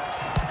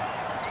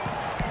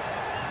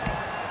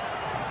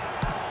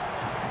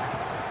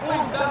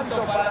 Un tanto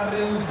para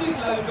reducir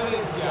la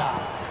diferencia.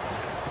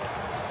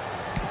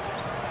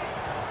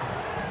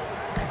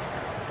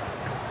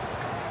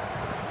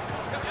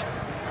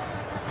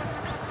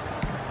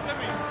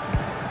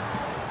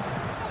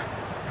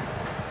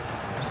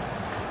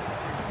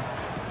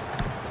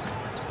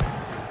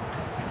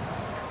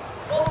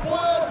 ¡Con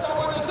fuerza,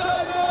 Buenos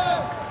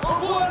Aires! ¡Con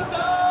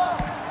fuerza!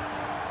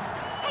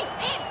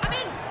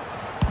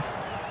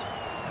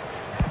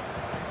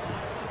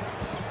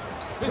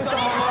 ¡Está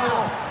mamado!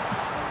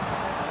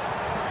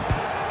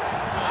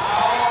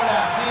 Ahora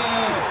sí,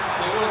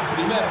 llegó el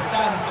primer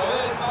tanto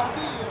del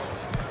partido.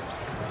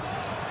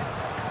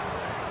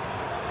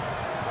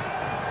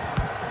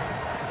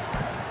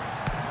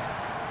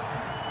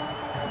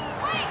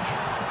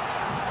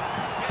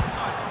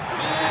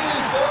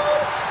 ¡Listo!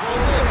 Con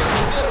esto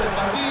se cierra el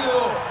partido.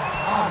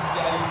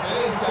 Amplia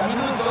diferencia,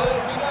 minuto del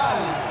final.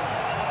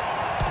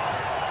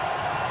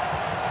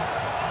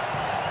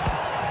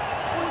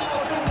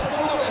 Últimos 30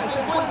 segundos de este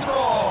encuentro.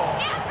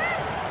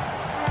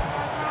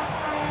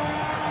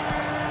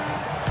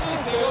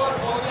 Este gol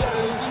podría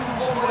reducir un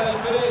poco la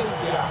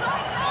diferencia.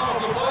 Vamos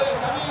que podés,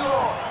 amigo.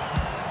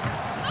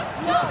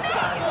 ¡La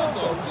sacó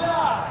con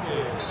clase!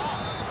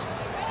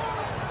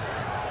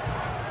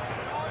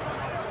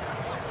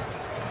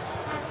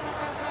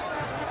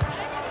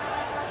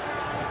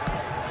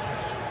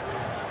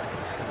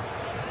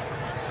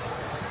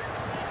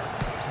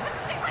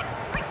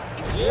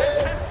 ¡10,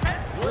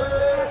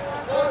 9,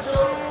 8,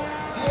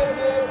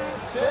 7,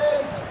 6,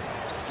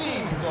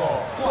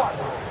 5,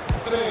 4,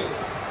 3,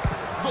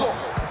 2,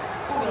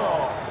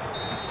 1.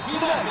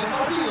 Final del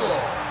partido.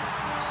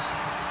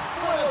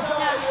 Buenos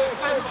Aires,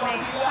 qué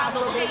partidazo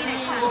que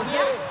vivimos,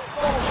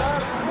 Vamos a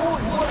dar muy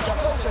fuerte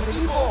aplauso al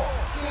equipo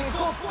que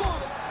dejó todo.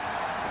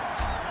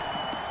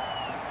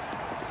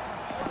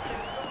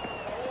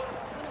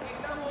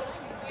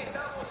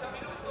 Estamos a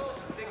minutos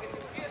de que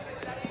se cierre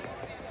la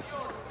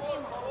inscripción, por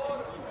favor.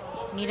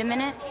 Need a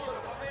minute?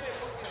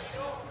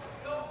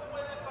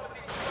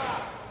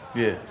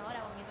 Yeah.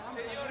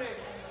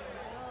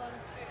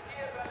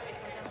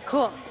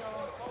 Cool.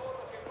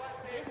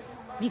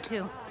 Me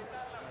too.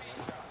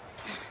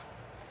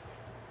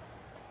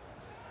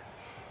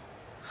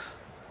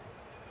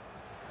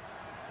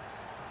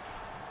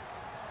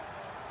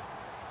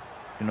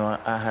 You know,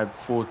 I had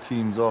 4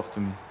 teams after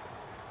me,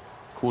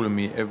 calling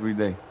me every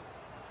day.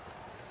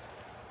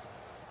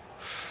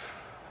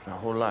 My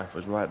whole life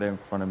was right there in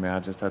front of me. I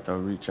just had to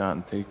reach out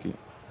and take it.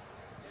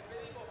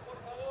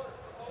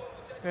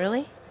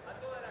 Really?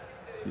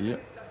 Yeah.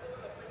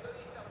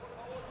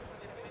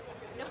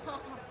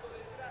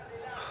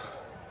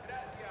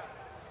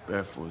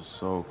 Beth was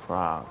so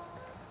proud.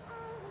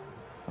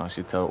 Now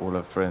she'd tell all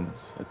her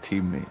friends, her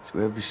teammates,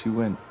 wherever she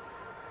went.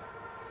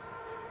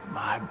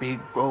 My big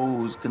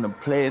bro's gonna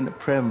play in the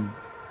Prem.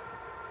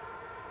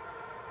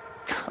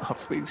 I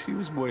think she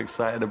was more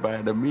excited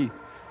about it than me.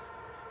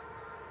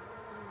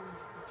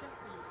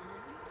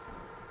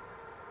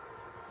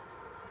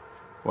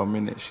 One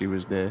minute she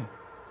was there,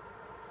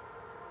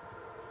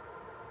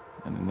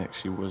 and the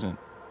next she wasn't.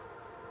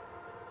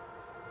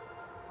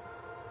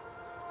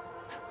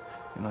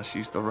 You know, she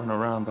used to run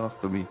around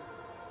after me.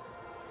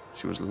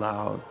 She was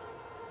loud,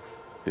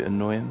 a bit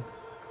annoying.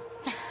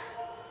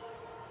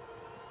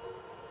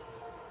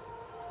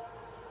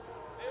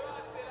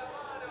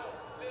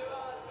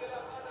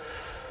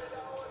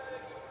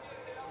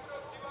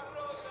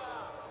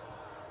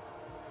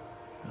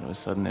 All of a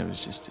sudden there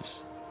was just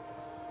this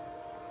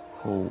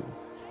hole,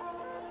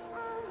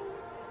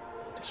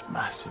 this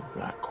massive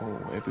black hole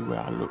everywhere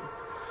I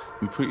looked.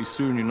 And pretty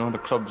soon, you know, the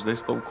clubs, they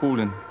stopped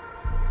calling.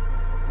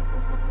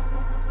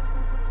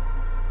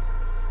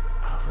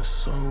 I was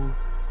so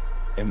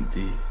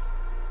empty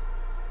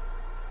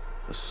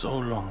for so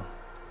long.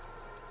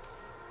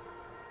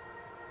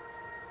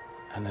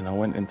 And then I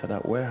went into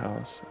that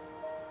warehouse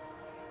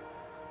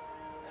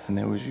and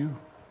there was you.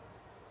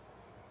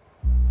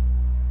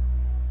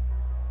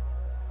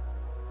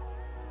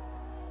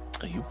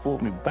 You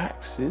brought me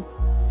back, Sid.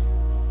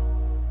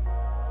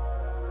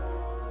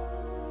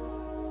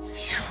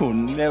 You'll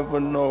never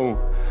know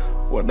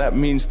what that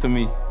means to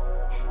me.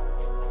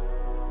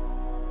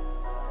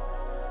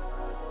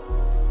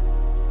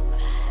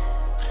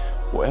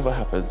 Whatever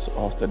happens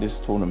after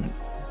this tournament,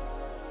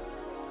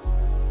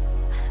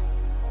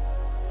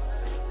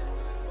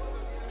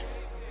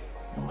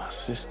 you're my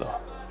sister.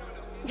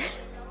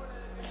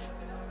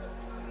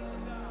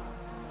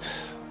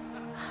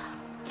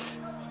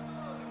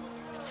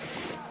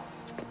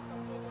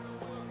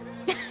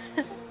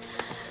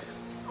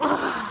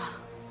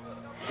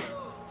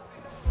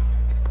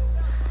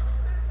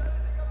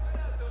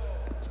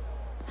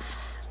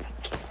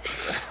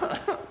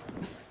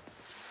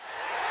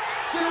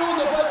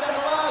 Segundo falta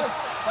nomás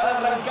para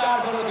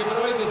arrancar con lo que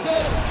promete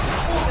ser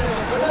un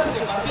emocionante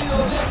partido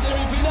de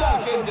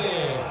semifinal, gente.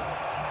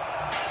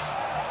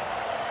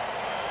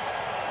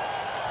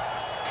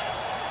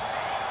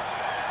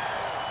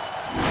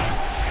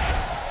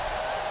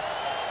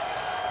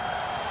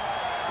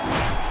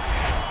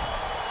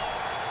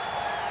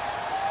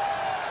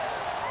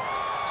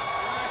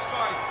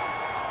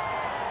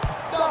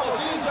 Damos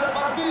inicio al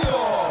partido.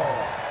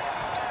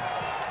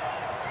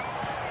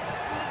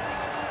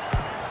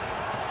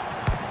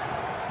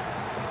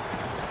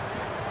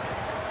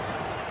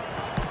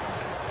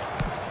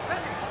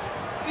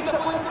 Quita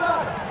puede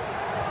entrar.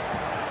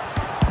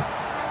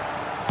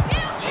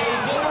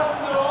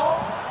 Llegando.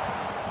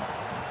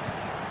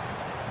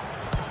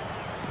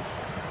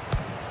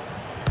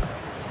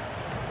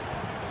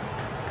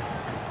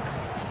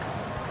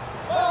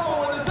 Vamos,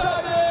 Buenos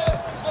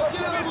Aires. Los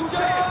quiero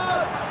escuchar.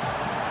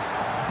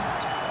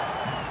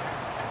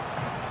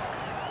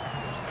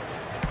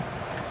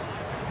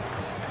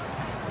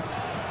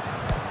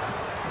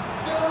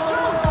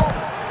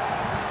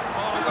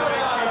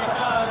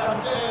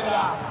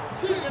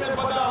 Siguen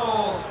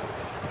empatados.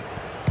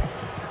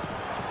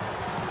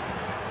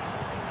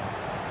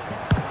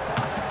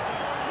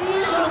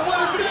 Y eso no fue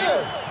de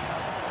tres.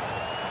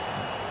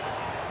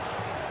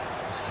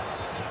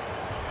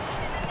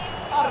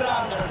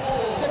 Arranca el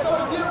juego. Se acaba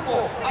el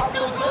tiempo.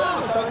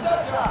 Aprovechamos esa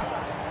ventaja.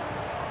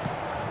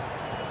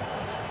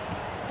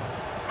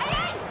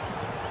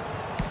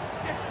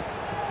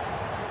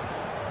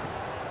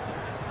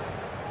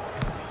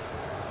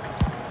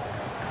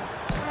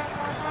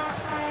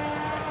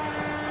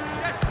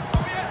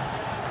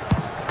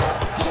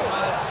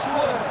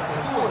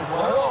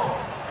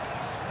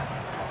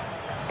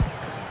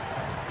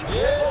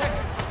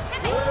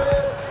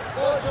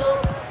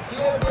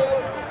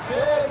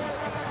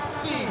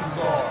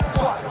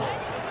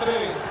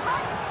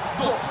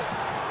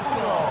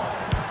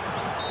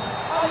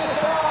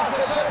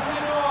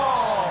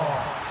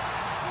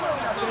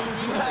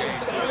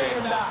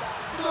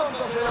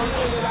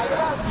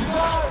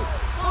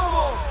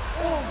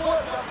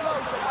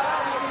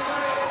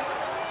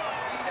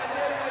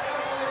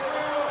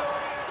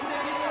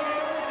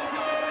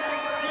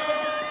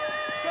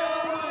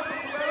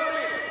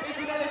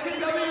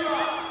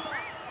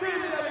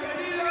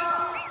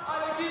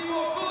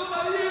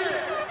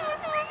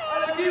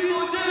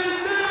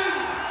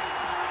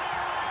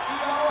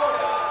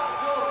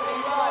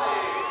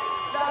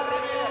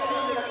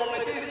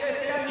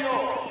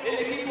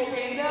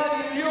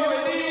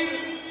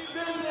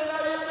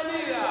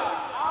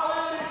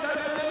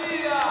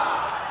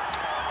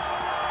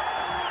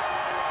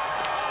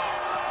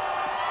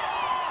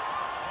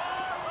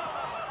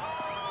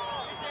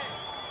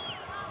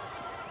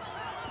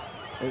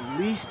 At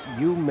least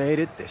you made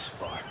it this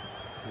far.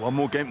 One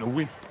more game to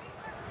win.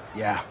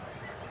 Yeah.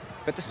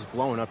 Bet this is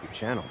blowing up your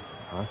channel,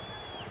 huh?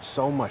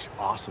 So much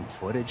awesome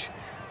footage.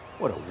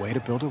 What a way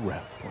to build a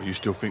rep. Well, you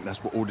still think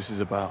that's what all this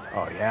is about?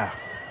 Oh, yeah.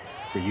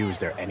 For you, is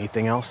there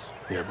anything else?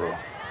 Yeah, bro.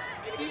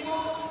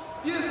 Equipos,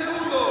 10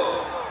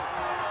 segundos.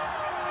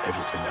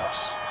 Everything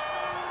else.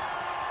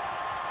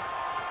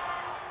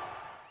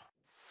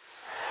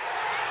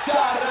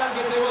 Ya arranca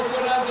este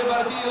emocionante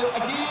partido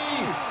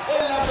aquí,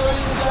 en la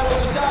provincia de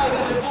Buenos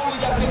Aires,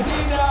 República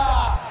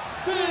Argentina.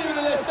 ¡Vive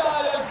el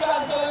estadio, el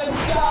canto de la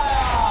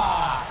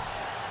hinchada!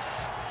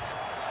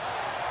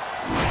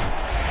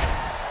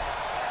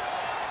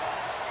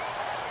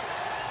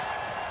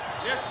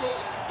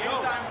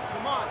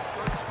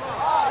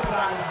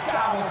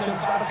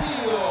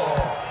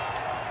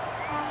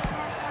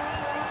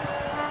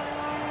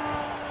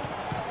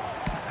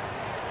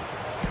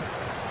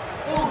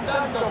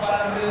 tanto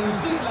para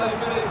reducir la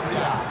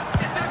diferencia.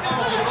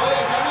 Vamos que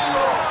podés,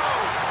 amigo.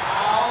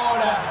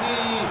 Ahora sí,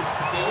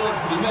 llegó el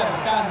primer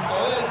tanto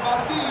del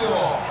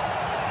partido.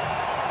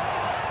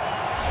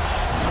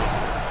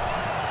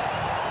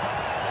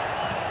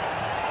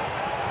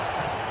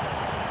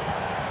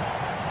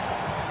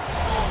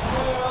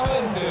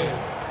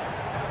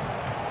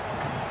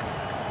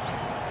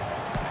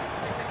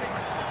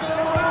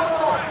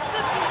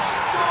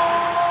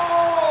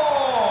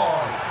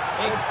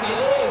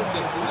 Excelente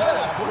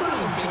jugada por una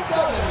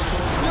impecable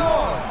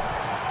resolución.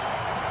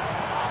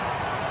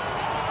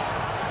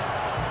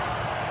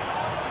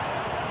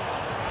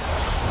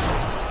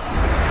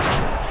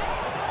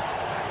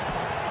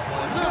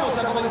 Volvemos a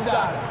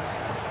comenzar.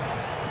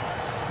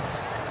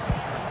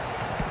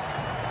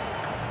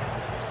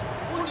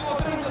 Últimos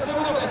 30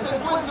 segundos de este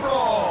encuentro.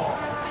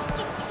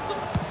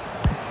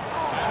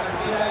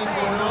 Carrera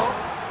ícono.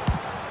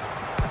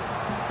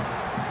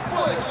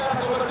 Puede llegar a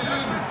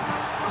convertir.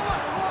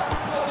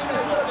 No tiene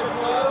suerte el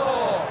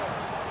jugador.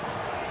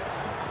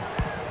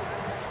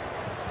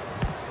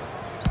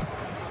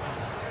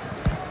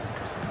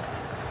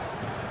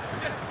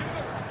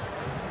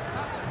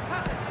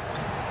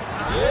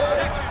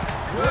 Diez,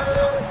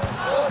 9,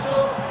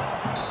 8.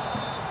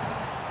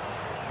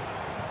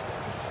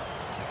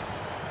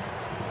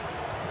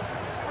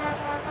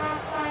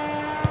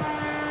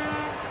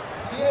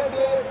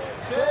 Siete,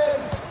 6,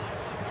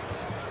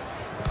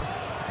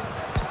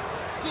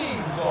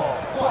 5,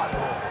 4,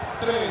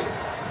 3,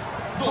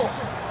 2,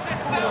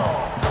 1.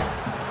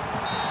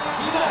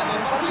 Final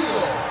del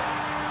partido.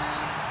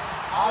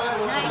 A ver,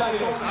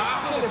 voluntarios,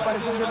 ¿qué les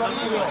pareció este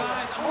partido?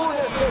 Un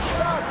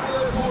espectáculo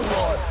de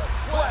fútbol.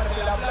 Fuerte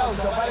el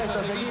aplauso para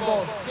estos equipos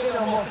que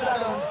nos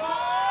mostraron.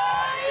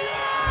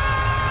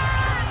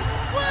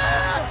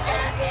 World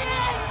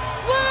champion!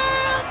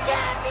 World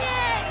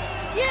champion!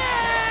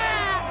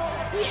 Yeah!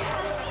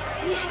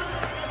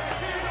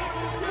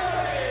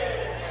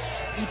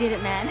 You did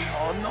it, man.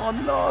 Oh,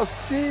 no,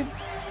 Sid.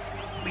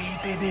 We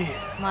did it.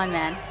 Come on,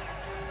 man.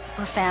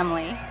 We're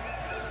family.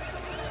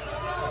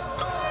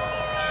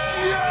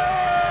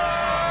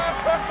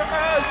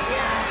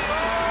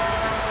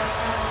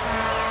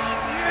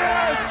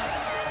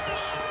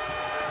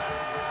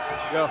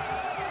 Yo,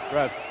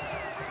 Rev,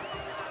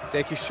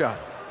 take your shot.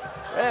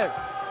 Rev,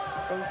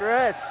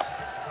 congrats.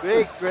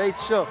 Great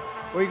show.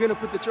 Where are you gonna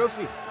put the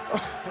trophy?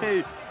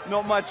 Hey,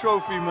 not my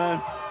trophy,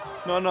 man.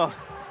 No.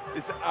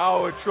 It's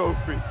our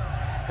trophy.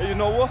 Hey, you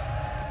know what?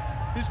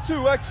 It's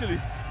two, actually.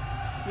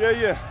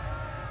 Yeah.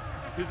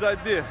 His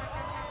idea.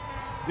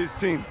 His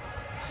team.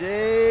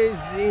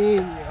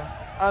 Jayzinho.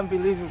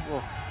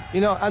 Unbelievable. You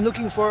know, I'm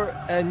looking for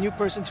a new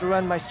person to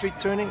run my street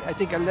turning. I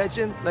think a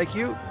legend like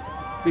you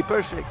be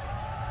perfect.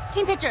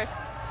 Team pictures.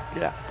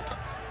 Yeah.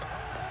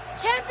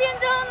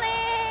 Champions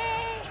only!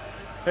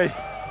 Hey,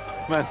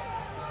 man.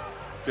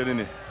 Get in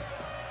here.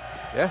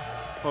 Yeah?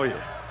 Oh, yeah.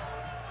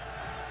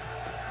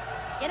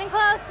 Getting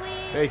close,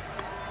 please. Hey,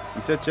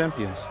 you said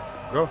champions.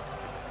 Go.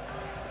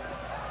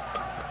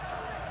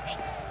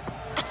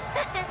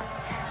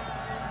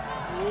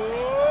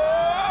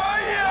 Oh,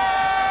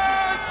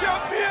 yeah!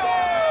 Champion!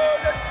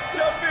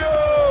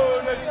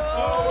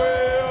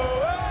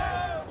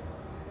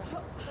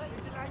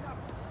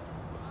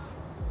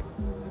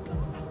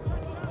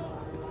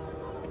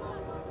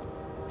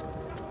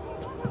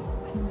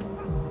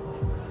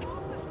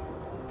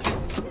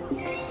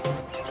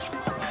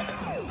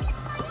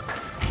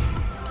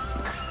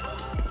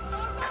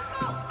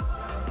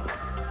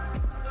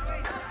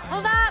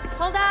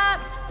 Hold up!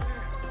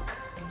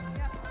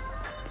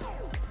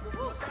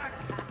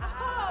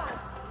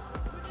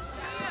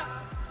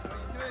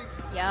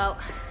 Yo,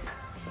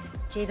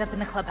 Jay's up in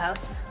the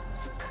clubhouse.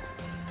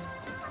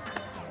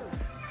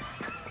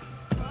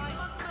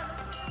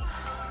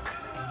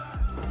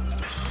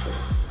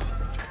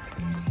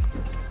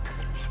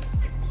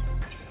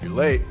 You're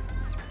late.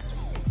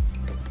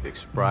 Big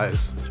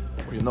surprise.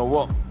 Well, you know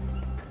what?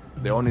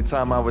 The only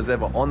time I was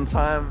ever on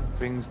time,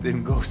 things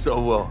didn't go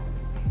so well.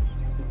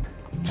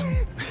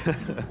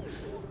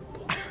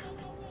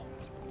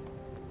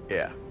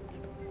 Yeah.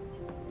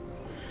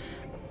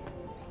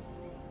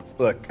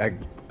 Look, I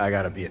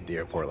gotta be at the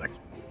airport, like,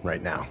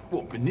 right now.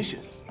 What,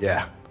 Vinicius?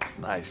 Yeah.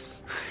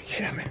 Nice.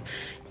 Yeah, man.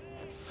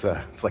 It's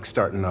like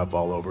starting up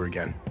all over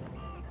again.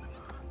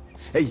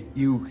 Hey,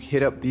 you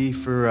hit up B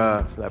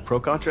for that pro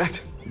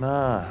contract?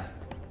 Nah,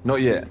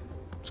 not yet.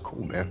 It's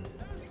cool, man.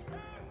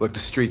 Look, the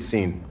street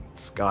scene,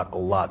 it's got a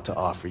lot to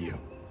offer you.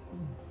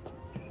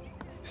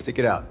 Stick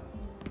it out.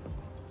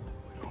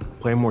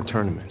 Play more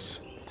tournaments.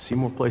 See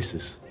more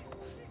places.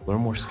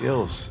 Learn more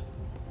skills.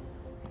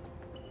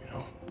 You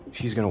know,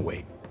 she's gonna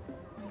wait.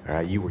 All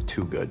right, you were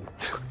too good.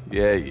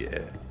 Yeah.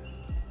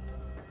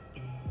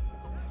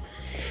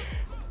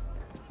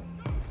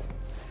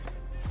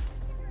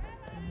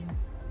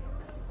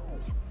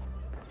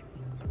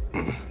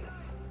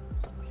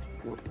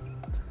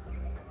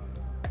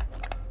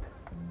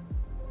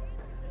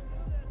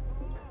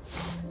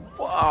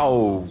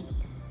 Wow,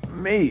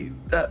 mate,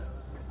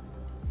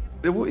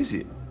 what is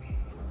it?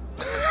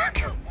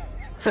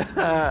 See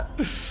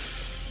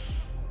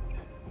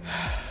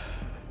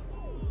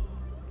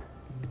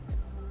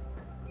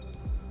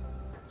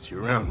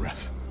you around,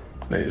 ref.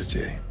 Layers,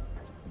 Jay.